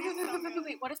 that would Wait, be wait, so wait, wait, wait, good.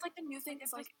 wait. What if like the new thing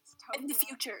is like in the Dystopia.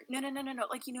 future? No.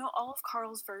 Like all of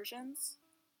Carl's versions.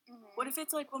 Mhm. What if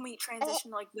it's like when we transition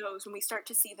to, like those, when we start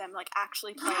to see them like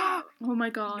actually play Yeah. out? oh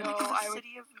my god. No, the I would.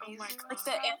 city of Oh my Mazer, like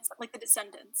God. like the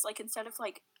descendants. Like instead of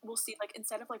like we'll see like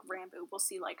instead of like Rambo, we'll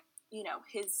see like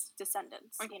his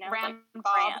descendants. Like You know, Ram like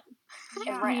Bob. Ran.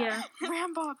 Yeah. Ran. Yeah.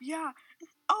 Rambob, yeah.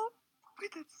 Oh,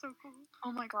 wait, that's so cool.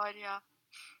 Oh my god, yeah.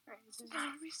 That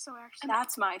would be so actually.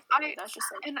 That's my theory. That's just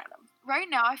like and- random. Right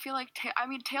now, I feel like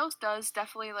Tails does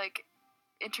definitely like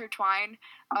intertwine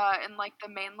in like the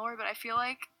main lore, but I feel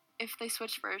like if they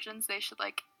switch versions, they should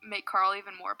like make Carl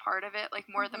even more part of it, like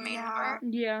more of the main Yeah. part,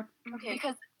 Yeah. Okay.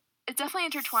 because it definitely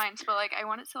intertwines. But like, I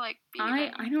want it to like be. I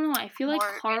even- don't know. I feel like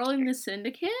more Carl in the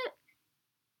Syndicate.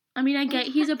 I mean, I get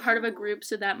he's a part of a group,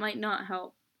 so that might not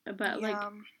help. But like,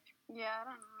 Yeah, I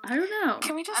don't know. I don't know.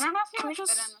 Can we just? I don't know if he Can we would fit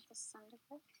just? in with the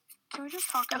syndicate. Can we just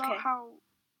talk Okay. about how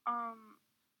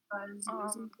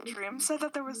Dream said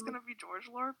that there was gonna be George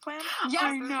lore planned? Yes,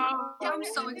 I know. Yeah, I'm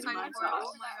so really excited much for it. so.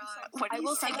 Oh my God. When I he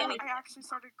will said take that, anything. I actually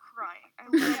started crying. I I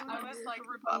was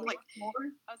literally like,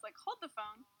 I was like, hold the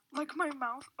phone. like my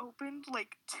mouth opened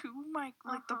like to my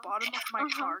like the bottom of my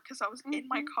Uh-huh. car because I was in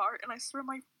my car and I swear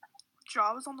my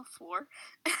jaw was on the floor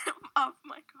of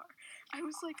my car. I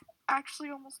was like I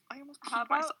almost How peed about,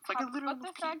 myself. Like I literally the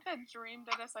almost peed. fact that Dream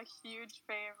did us a huge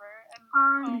favor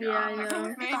and Yeah, I made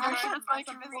know. sure to mess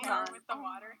up his hair with the Oh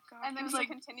water, my God. and then He was we like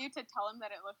continued to tell him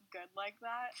that it looked good like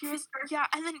that. he was yeah,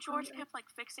 and then George kept like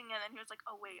fixing it and he was like,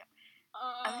 oh wait,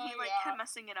 and then he like kept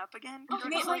messing it up again. You George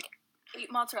made was like 8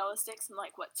 mozzarella sticks in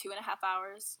like what 2.5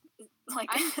 hours. Like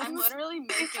I'm literally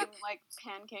making like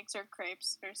pancakes or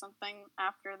crepes or something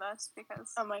after this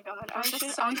because oh my god, I I should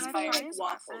should try like his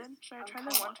waffles. method. Should I try Okay.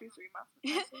 the 1, 2,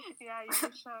 3 method? yeah, you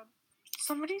should.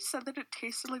 Somebody said that it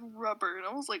tasted like rubber, and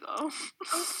I was like, oh.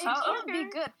 It can't be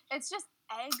good. It's just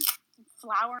eggs,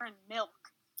 flour, and milk,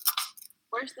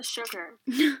 Where's the sugar?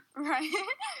 right?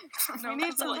 No, we need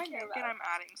because to I'm like. and I'm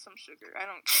adding some sugar. I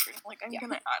don't care. Like I'm Yeah.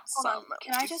 gonna add Hold on, some. at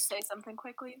can I least. just say something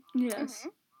quickly? Yes.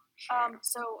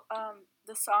 So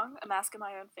the song "A Mask in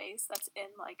My Own Face" that's in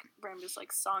like Rambo's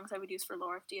like songs I would use for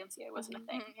lore if DMCA wasn't a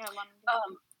thing. Yeah, London.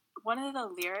 One of the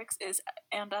lyrics is,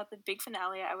 "And at the big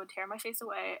finale, I would tear my face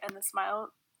away and then smile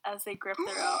as they grip their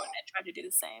own and try to do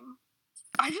the same."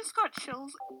 I just got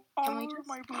chills all Can we over just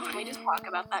my can we body. just talk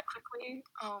about that quickly?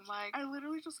 Oh my. I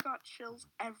literally just got chills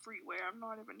everywhere. I'm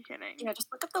not even kidding. Yeah, just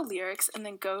look up the lyrics and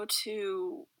then go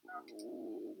to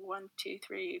 1, 2,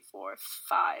 3, 4,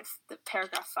 5, the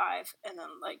paragraph 5, and then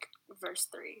like verse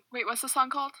 3. Wait, what's the song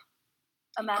called?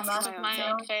 A mask Mask in of my my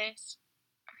own own face. face.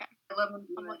 I love when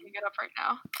I'm looking it up right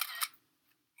now.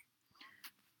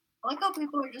 I like how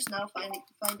people are just now finding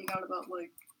out about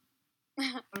like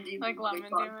Like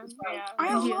Lemon Demon. Yeah. I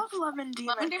Yeah. love Lemon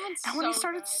Demon. Lemon Demon's And when he so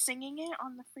started good. singing it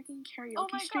on the freaking karaoke Oh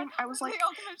my stream, god, I was like the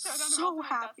Ultimate Showdown of so Ultimate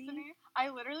happy. Destiny. I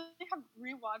literally have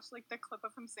rewatched like the clip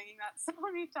of him singing that so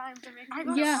many times to make I me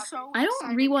got Yeah, so I don't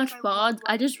excited rewatch because I love VODs.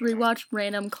 I just Lemon Demon. rewatch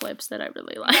random clips that I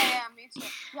really like. Yeah, me too.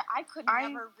 Yeah, I could I-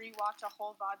 never rewatch a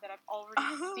whole VOD that I've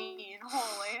already seen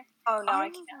wholly. Oh no, I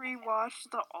I've can't. rewatched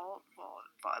the alt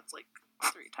VODs like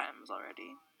 3 times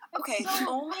already. Okay, It's the so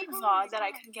only good. VOD that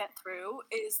I can get through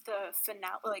is the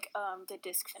finale, like the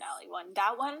disc finale one.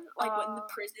 That one, like when the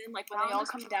prison, like when that they all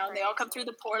was come down, they all come through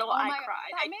the portal. Oh I my God,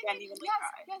 cried. that I made me- genuinely yes,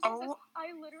 cried. Yes, Oh.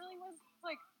 I literally was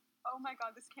like, oh my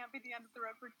god, this can't be the end of the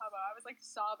road for Tubbo. I was like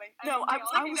sobbing. No, I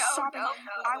I was was like, sobbing.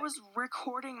 no. I was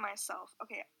recording myself.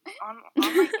 Okay, on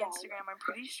my Instagram, I'm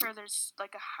pretty sure there's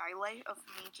like a highlight of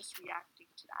me just reacting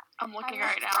to that. I'm looking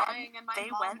I was right now. crying and my They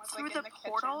mom went was, through like, the in the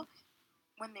portal. kitchen.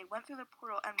 When they went through the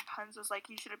portal and Puns was like,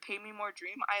 "You should have paid me more,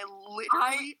 Dream." I I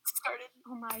literally, started.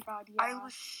 Oh my god, yeah. I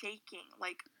was shaking,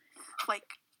 like.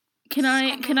 Can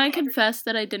I Suddenly- confess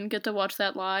that I didn't get to watch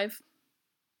that live?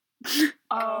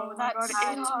 Oh, my that's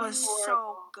god, it so was so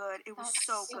horrible. good. It was That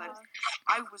so good. sucks.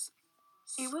 I was.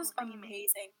 It was screaming.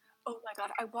 amazing. Oh my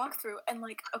god, I walked through and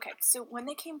like, okay, so when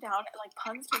they came down and like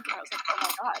Puns came through, I was like, oh my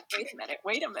god,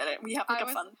 wait a minute, we have like I a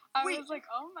was- fun. I Wait. was like,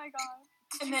 oh my god.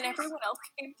 And then everyone else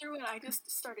came through and I just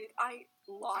started, I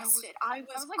lost it. I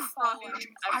was like, crying. bawling.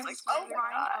 I was like, oh my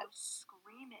crying, I god. was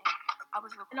screaming. I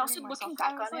was recording And also myself. looking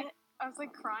I back was on like- it, I was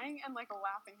like crying and like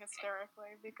laughing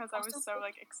hysterically because I was Also, so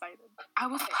like excited. I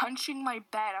was punching my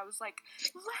bed. I was like,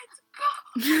 "Let's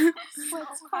go!"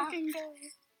 Let's So fucking go.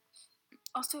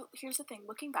 also, here's the thing,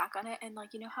 looking back on it, and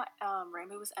like, you know how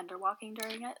Rainbow was underwalking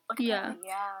during it? Like, Yeah. apparently,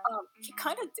 Yeah. he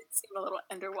kind of did seem a little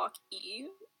underwalk-y.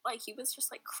 Like, he was just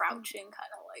like crouching,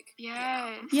 kind of like. you know.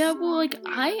 Yes. Yeah, well, like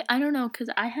I don't know, cause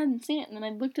I hadn't seen it, and then I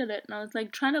looked at it, and I was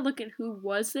like trying to look at who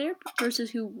was there versus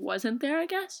who wasn't there, I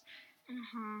guess.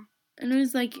 Mm-hmm. And it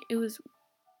was like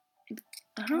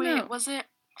I don't know. Was it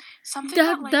something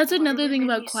That's another literally thing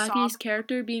made about me Quacky's sob?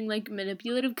 character being like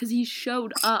manipulative, because he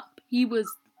showed up. He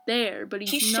was there, but He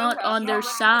he's showed not up, on yeah, their like, he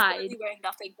was side. literally wearing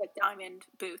nothing but diamond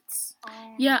boots.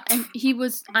 Oh Yeah, and he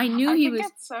was. I knew I he think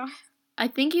was. it's so. I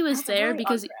think he was That's there really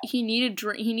because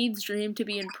unreal. he needs Dream to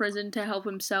be in prison to help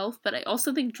himself. But I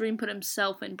also think Dream put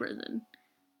himself in prison.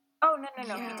 Oh no, he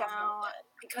Yeah. definitely did.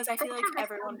 Because I feel like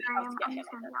everyone would have to get I'm him just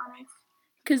in gonna there. be honest.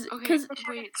 Cause, Okay, cause They should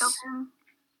have wait. killed him.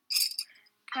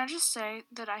 Can I just say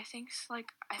that I think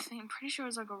I'm pretty sure it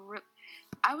was like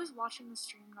I was watching the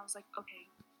stream and I was like, okay,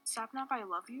 Sapnap, I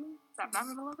love you. Sapnap,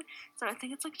 I love you. So I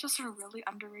think it's like just a really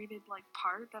underrated like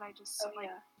part that I just Oh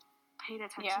yeah. paid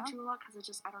attention Yeah. to a lot because it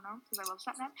just I don't know because I love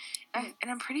Sapnap and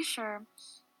I'm pretty sure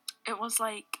it was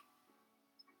like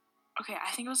okay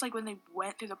I think it was like when they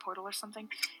went through the portal or something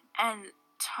and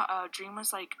Dream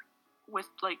was like with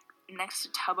like next to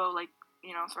Tubbo like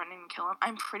you know threatening to kill him.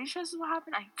 I'm pretty sure this is what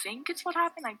happened. I think it's what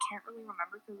happened. I can't really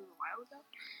remember because it was a while ago.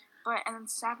 But and then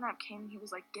Sapnap came and he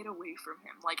was like get away from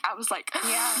him. Like I was like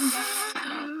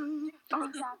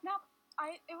Sapnap,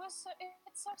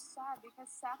 it's so sad because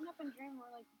Sapnap and Dream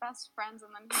were like best friends, and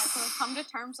then he had to like come to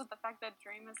terms with the fact that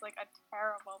Dream is like a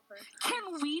terrible person.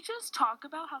 Can we just talk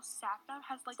about how Sapnap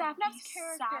has like Sapnap's the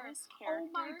character. saddest character?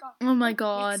 Oh my god. oh my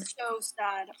god. It's so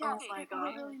sad. Yeah, oh my it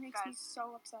god. literally makes me Guys,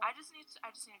 so upset. I just need to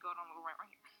go on a little rant right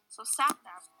here. So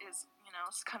Sapnap is, you know,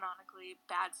 canonically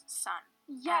Bad's son.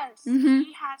 Yes. Mhm.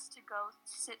 He has to go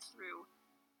sit through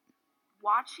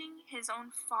watching his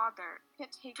own father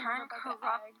Get taken turn over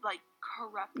by the egg.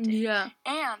 corrupted. Yeah.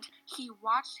 And he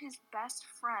watched his best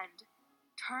friend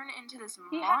turn into this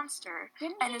He had- monster,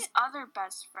 Didn't and he? his other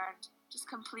best friend just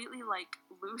completely like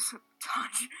lose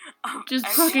touch of Just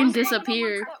everything. fucking He was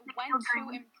disappear. one of the ones that went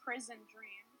to imprison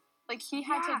Dream. Like he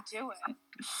had Yeah. to do it. And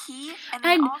he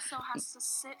And- also has to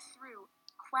sit through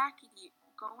Quackity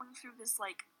going through this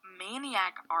like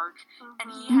maniac arc,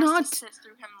 and he has Not- to sit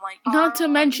through him like Not to Carl-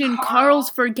 mention Carl- Carl's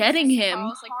forgetting Yes, him.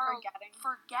 Carl's, like, Carl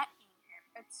forgetting. him,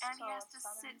 It's and so he has to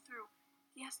upsetting. sit through.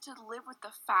 He has to live with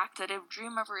the fact that if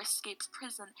Dream ever escapes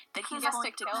prison, that He he's has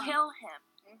going to to kill kill him.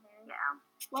 Mhm. Yeah.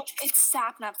 Well, it's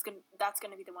Sapnap's that's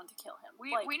gonna be the one to kill him.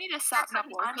 We like, need a Sapnap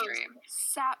war I'm dream.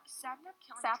 Sapnap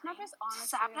killing Sapnap Dream, is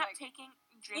honestly, Sapnap like- taking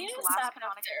Dream's is last Sapnap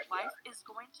canonical therapy life arc. is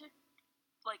going to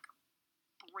like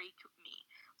break me.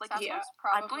 Like Sapnap's Yeah.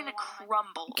 probably I'm going to one of my-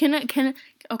 crumble.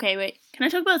 Okay, wait. Can I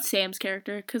talk about Sam's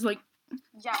character? Cause like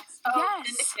Yes. Oh,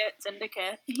 Yes.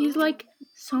 Syndicate. he's Ooh. like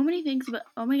so many things, but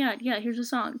oh my god, yeah. Here's a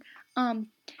song.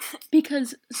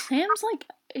 Because Sam's like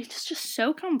it's just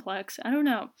so complex. I don't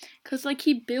know. Cause like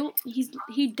he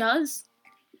does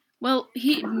Well,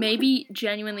 he maybe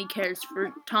genuinely cares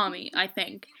for Tommy, I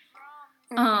think.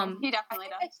 He definitely I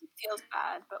think does. he feels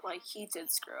bad, but like he did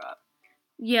screw up.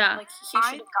 Yeah. Like he I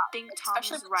should have gotten think it,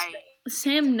 especially Tommy's with right.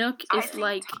 Shane. Sam Nook I is think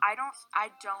like I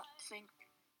don't think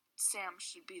Sam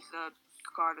should be the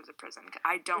guard of the prison.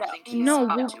 I don't No, think he's No,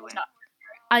 up well, to it. not.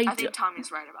 I think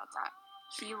Tommy's right about that.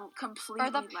 He completely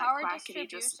Or the let power Quackity distribution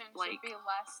just like. should be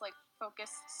less like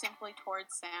focused simply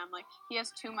towards Sam. Like he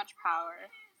has too much power.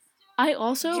 I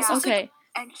also Yeah. okay.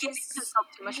 And Giving he's himself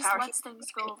too he much just power. lets things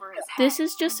go over his head. This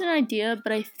is just an idea,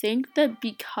 but I think that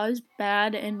because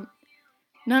Bad and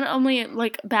not only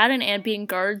like Bad and Ant being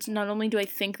guards, not only do I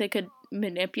think they could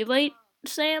manipulate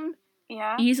Sam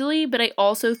Yeah. easily, but I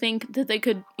also think that they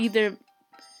could either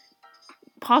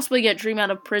possibly get Dream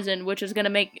out of prison, which is gonna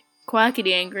make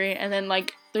Quackity angry, and then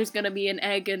like there's gonna be an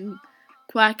egg and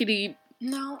Quackity.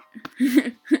 No.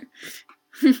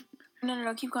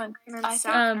 No. Keep going. And then I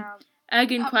think Sapnap.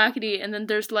 Egg and Quackity, and then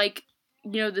there's like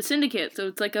the Syndicate, so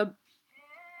it's like a.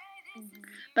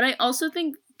 But I also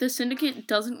think the Syndicate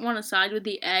doesn't want to side with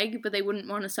the Egg, but they wouldn't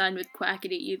want to side with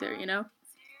Quackity either, you know?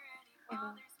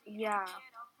 Yeah.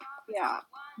 Yeah.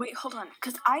 Wait, hold on.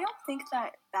 Because I don't think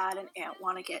that Bad and Ant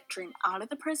want to get Dream out of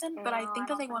the prison, but I No, think I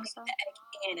that they don't want to think get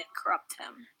the egg in and corrupt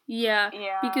him. Yeah,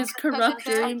 Yeah. because Because corrupt if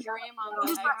there's a Dream. Dream on the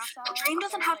Because egg side, Dream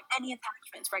doesn't they're, have like, any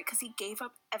attachments, right? Because he gave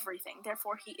up everything.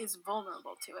 Therefore, he is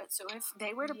vulnerable to it. So if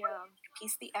they were to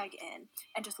piece the egg in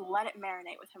and just let it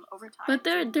marinate with him over time, But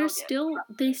Dream they're will get still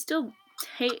corrupted. they still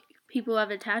take people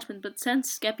have attachment, but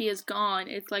since Skeppy is gone,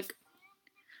 it's like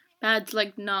Bad's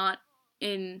like not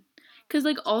in. Cause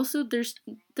like also there's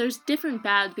different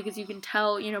Bads because you can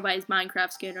tell by his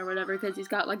Minecraft skin or whatever because he's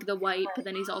got like the white but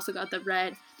then he's also got the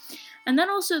red, and then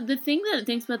also the thing that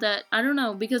thinks about that I don't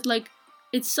know because like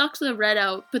it sucks the red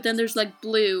out but then there's like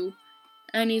blue,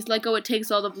 and he's like, oh, it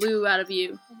takes all the blue out of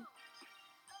you.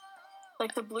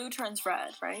 Like the blue turns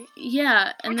red, right?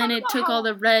 Yeah, and then it took all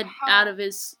the red out of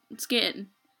his skin.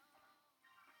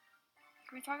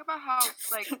 Can we talk about how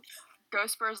like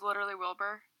Ghostbur is literally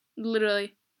Wilbur?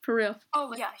 Literally, for real.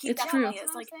 Oh yeah, he It's definitely That's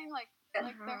is. what Like I'm saying. Like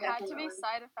there had to be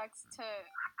side effects to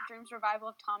Dream's revival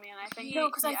of Tommy, and I think no,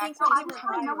 because I think accidentally when he just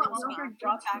wanna know what revived, Wilbur he did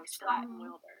brought to back Splat and Tommy.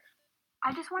 Wilbur.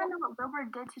 I just want to know what Wilbur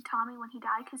did to Tommy when he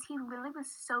died because he literally was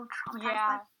so traumatized.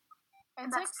 Yeah. By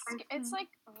It's That's like crazy. it's like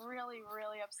really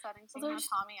upsetting seeing Well,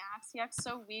 how Tommy acts. He acts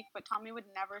so weak, but Tommy would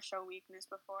never show weakness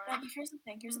before. Yeah, but here's the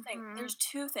thing. Mhm. There's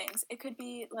two things. It could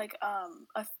be like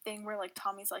a thing where like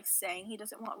Tommy's like saying he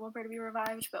doesn't want Wilbur to be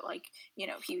revived, but like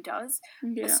he does.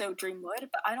 Yeah. So Dream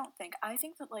would, but I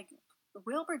think that like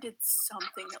Wilbur did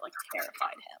something that like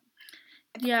terrified him.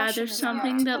 And the Yeah, question there's is,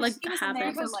 something that like he was in there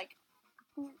happens. for like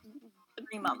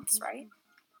 3 months, right?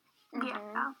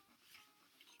 Yeah.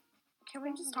 Can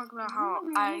we just talk about how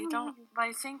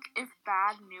I think if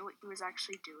Bad knew what he was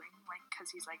actually doing, like, because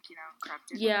he's like,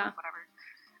 corrupted, Yeah. or whatever.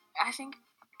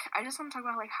 I just want to talk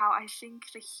about like how I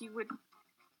think that he would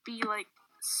be like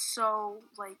so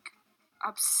like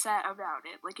upset about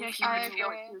it. Like if he I knew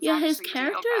what agree. he was Yeah, his actually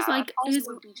character doing. is like Also, his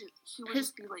he would his-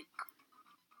 just be like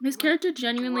his character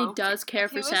genuinely broken. does care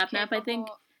If he for was Sapnap, I think,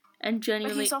 capable- and But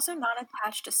genuinely he's also not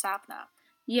attached to Sapnap.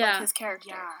 yeah, Like his character.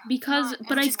 Yeah. because Not-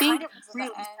 but and I he's think kind of really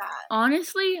the egg. sad.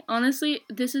 honestly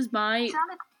this is my He's not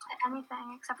attached to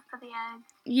anything except for the egg.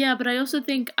 yeah, but I also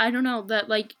think I don't know that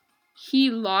like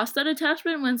he lost that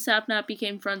attachment when Sapnap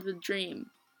became friends with Dream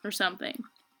or something.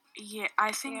 Yeah,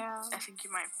 I think Yeah.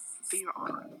 you might be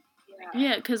wrong.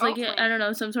 Yeah, because like Hopefully. I don't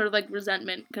know, some sort of like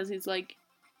resentment because he's like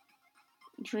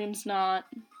Dream's not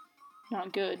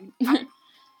good.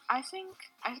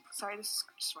 Sorry, this is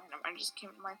just random. I just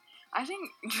came to mind. I think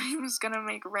Dream is gonna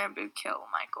make Rambo kill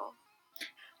Michael.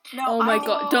 No, Oh my I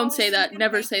god, think don't say he's that. gonna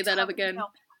Never make say that Tubbo- again. No,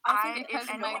 I think Because if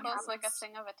anyone Michael's like a happens-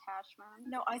 thing of attachment.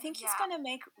 No, I think he's Yeah. gonna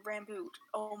make Ramboot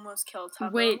almost kill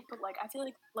Tubbo. Wait. But like I feel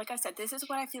like I said, this is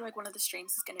what I feel like one of the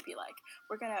streams is gonna be like.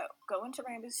 We're gonna go into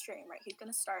Ramboot's stream, right? He's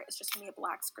gonna start. It's just gonna be a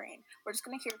black screen. We're just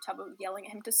gonna hear Tubbo yelling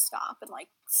at him to stop and like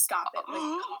stop it, like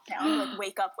calm down, like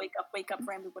wake up,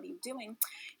 Ramboot, what are you doing?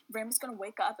 Ramboot's gonna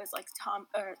wake up as like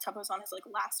Tubbo's on his like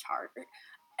last heart,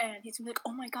 and he's gonna be like,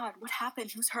 oh my god, what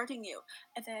happened? Who's hurting you?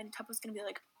 And then Tubbo's gonna be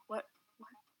like, what?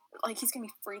 Like he's gonna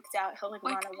be freaked out. He'll like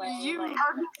run away. Like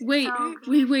That would be Wait, so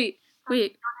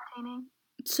wait. entertaining.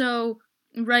 So,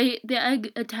 right, the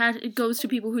egg it goes to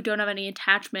people who don't have any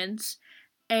attachments,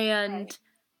 and Right.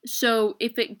 so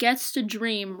if it gets to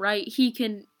Dream, right, he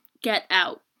can get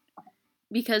out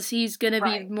because he's gonna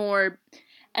Right. be more,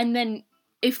 and then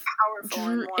if powerful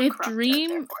and more if corrupted, Dream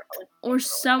therefore, like, or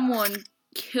someone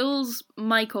kills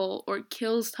Michael or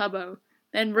kills Tubbo,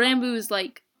 then Rambo's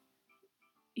like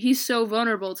he's so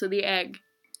vulnerable to the egg.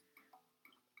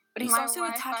 But he's My also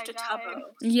attached to Wi-Fi Tubbo. died.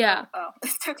 Yeah. Oh,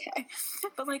 it's okay.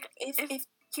 But like, if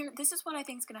here, this is what I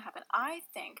think is gonna happen. I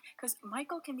think because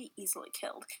Michael can be easily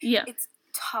killed. Yeah. It's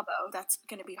Tubbo that's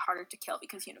gonna be harder to kill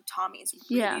because Tommy is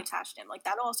really Yeah. attached to him. Like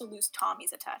that'll also lose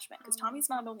Tommy's attachment because Tommy's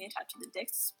not only attached to the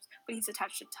Dicks, but he's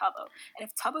attached to Tubbo. And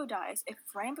if Tubbo dies, if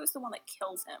Rambo's the one that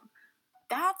kills him,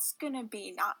 that's gonna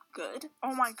be not good.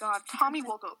 Oh my god, Tommy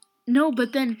will go. No,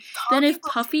 but then Tommy if will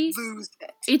Puffy, lose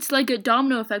it. it's like a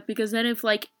domino effect because then if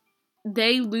like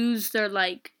they lose their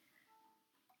like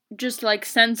just like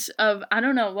sense of I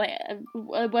don't know like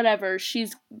whatever,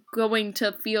 she's going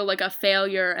to feel like a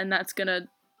failure and that's gonna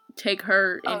take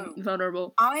her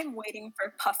invulnerable. I'm waiting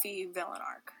for Puffy villain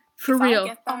arc. For If real. I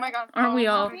get that, Oh my god. Aren't we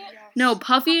all? Puffy? No,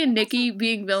 Puffy and Puffy Nikki doesn't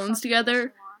being villains suck together,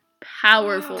 anymore.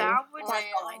 powerful. That would That's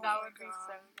all I That need. would be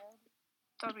so good.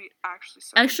 That'd be actually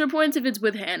so. Extra points if it's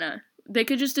with Hannah. They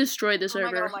could just destroy the Oh my God,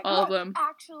 server, oh my all of Well, them.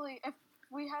 Actually, if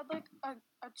we had like a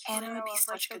Hannah trio would be of like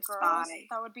such a the good girls, spy.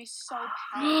 that would be so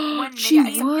powerful. When She Nikki-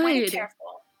 except be would.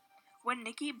 careful. When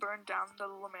Nikki burned down the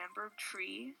L'Manberg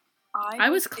tree, I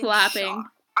was in clapping.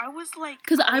 shock. I was like,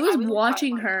 Because I was was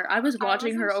watching like- her. I was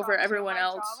watching in her over shock, too. everyone My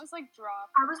else. jaw was like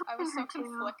dropped. I was I was so watching her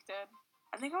too. conflicted.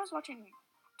 I think I was watching.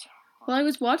 Well, I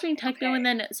was watching Techno, Okay. and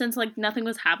then since like nothing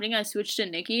was happening, I switched to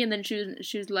Nikki, and then she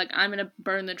was like, "I'm gonna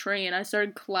burn the tree," and I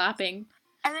started clapping.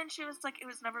 And then she was like, it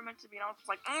was never meant to be. And I was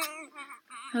like,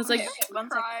 I was like, Okay, one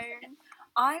second. Crying.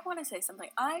 I want to say something.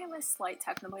 I am a slight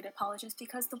Technoblade apologist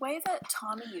because the way that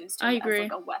Tommy used him I as agree.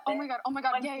 like a weapon, Oh my god. Oh my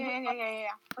god. When Yeah, he yeah, was yeah, yeah, yeah, yeah.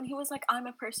 when he was like, "I'm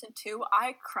a person too,"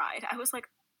 I cried. I was like,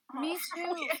 oh, Me too. I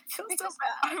feel so Because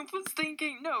bad. I was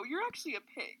thinking, no, you're actually a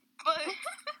pig. But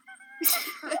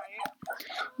right?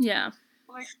 yeah,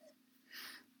 Like,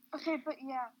 Okay, but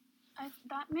yeah,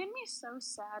 that made me so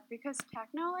sad because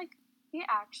Techno, like, he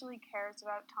actually cares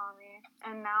about Tommy,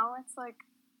 and now it's like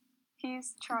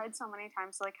he's tried so many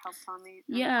times to like help Tommy.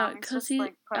 And Yeah, Tommy's 'cause just, he-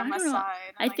 like, put I him don't know. aside.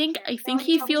 I and, like, think cares.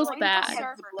 he No, feels joined bad. The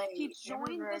server. Blade. He Never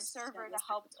joined the reversed server him to as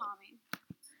help the Tommy.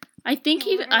 I think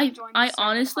he, literally joined the I server to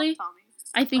honestly, help Tommy.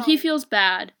 I think he Right. feels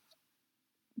bad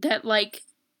that like,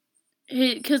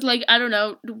 because like I don't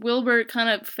know, Wilbur kind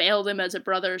of failed him as a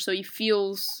brother, so he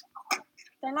feels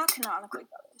They're not canonically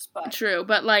brothers, but true,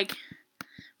 but like.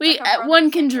 Like a brother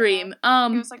One can figure, dream.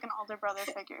 He was like an older brother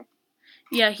figure.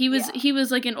 Yeah, he was Yeah.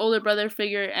 like an older brother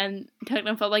figure, and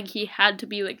Techno felt like he had to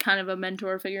be like kind of a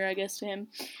mentor figure, I guess, to him.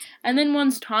 And then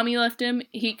once Tommy left him,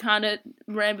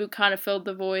 Rambo kind of filled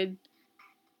the void.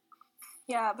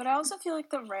 yeah, but I also feel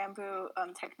like the Rambo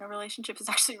Techno relationship is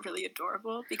actually really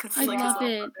adorable because I it's like his love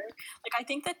little it. brother. Like I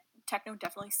think that Techno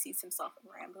definitely sees himself in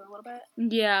Rambo a little bit.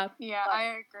 Yeah. Yeah, Like- I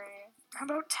agree. how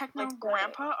about Techno Like the-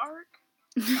 Grandpa arc?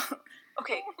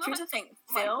 Okay, here's the thing.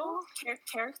 Michael?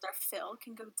 Character Phil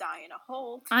can go die in a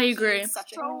hole. I He agree. is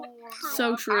such a So true.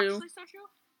 So true. Actually, so true.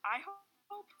 I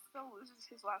hope Phil loses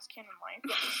his last canon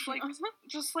life.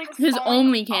 Just like His falling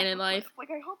only off canon a life. cliff.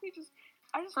 Like I hope he just.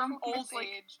 I just From hope he old just, like,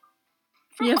 age.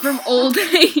 Yeah, from old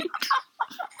age.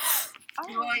 I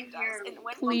Do hope I he does. hear- And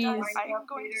when Please. he does, I am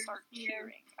going to start Yeah.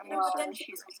 cheering. I'm No, going but to then start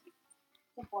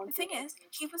cheering. The thing is,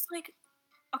 he was like,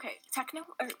 okay,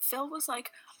 Phil was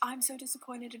like, I'm so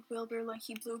disappointed in Wilbur, like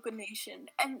he blew up a nation,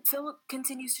 and Phil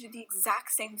continues to do the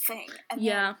exact same thing, and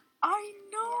Yeah. I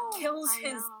know. then kills I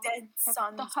his know. dead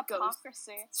son's The ghost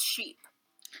hypocrisy. sheep.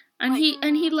 And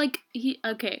Like- he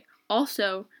okay.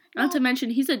 Also, not to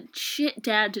mention he's a shit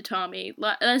dad to Tommy.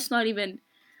 Let's not even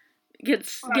get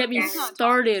me yeah.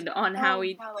 started on how Oh,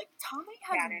 he. yeah, like Tommy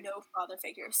has Got it. no father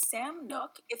figure. Sam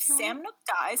Nook. If Can we- Sam Nook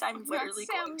dies, I'm Yeah, literally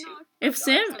Sam going to. Nook. If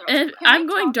Sam, for the rest of if, my I'm we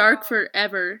going talk dark about-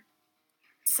 forever.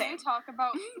 Can Same. we talk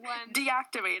about when?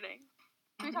 Deactivating.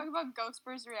 Can we talk about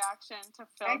Ghostbur's reaction to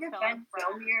Phil I killing defend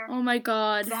Phil Fred? here. Oh my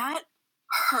god. That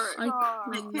hurt. I God.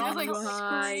 Like, He was like that's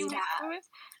screaming. sad.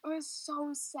 It was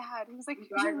so sad. He was like, You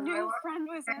your guys new know friend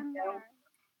was in there.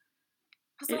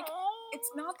 Cause like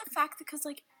it's not the fact that because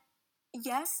like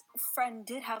yes, Friend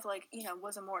did have like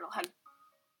was immortal, had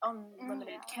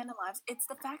unlimited Yeah. canon lives. It's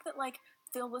the fact that like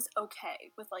Phil was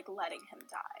okay with like letting him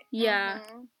die. Yeah,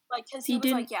 Mhm. Like because He he was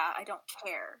didn't- like, yeah, I don't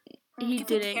care. he If he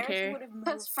didn't cared, he care. would've moved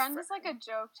His friend is like a Friend.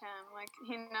 joke to him. Like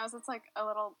he knows it's like a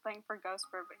little thing for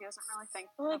Ghostbur, but he doesn't really think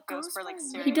Like, of Ghostbur like Ghostbur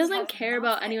seriously. He doesn't has care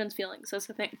about nothing. anyone's feelings. That's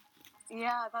the thing.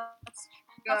 Yeah, that's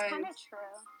Guys. kind of true.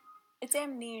 It's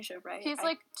amnesia, right? He's I-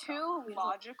 like too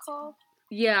logical,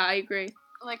 Yeah, I agree.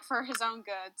 like for his own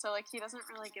good. So like he doesn't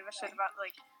really give a shit about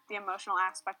like the emotional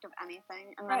aspect of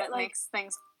anything, and then Right, it like- makes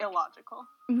things illogical.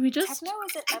 We just Techno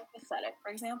isn't empathetic, for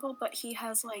example, but he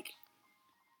has like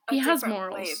He has different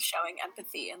morals. way of showing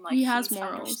empathy, and like He has he's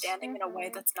morals. understanding in a way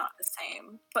Mhm. that's not the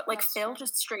same. But like That's Phil true.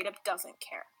 just straight up doesn't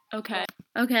care.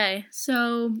 Okay,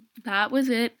 so that was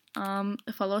it.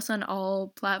 Follow us on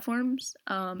all platforms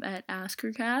at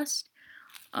AskerCast.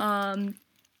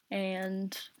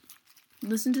 And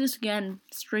listen to this again.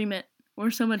 Stream it.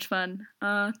 We're so much fun.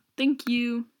 Thank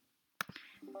you.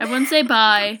 Everyone say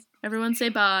bye. Everyone say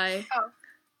bye.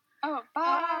 Oh,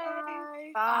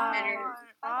 bye. Bye.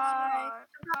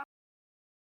 Bye.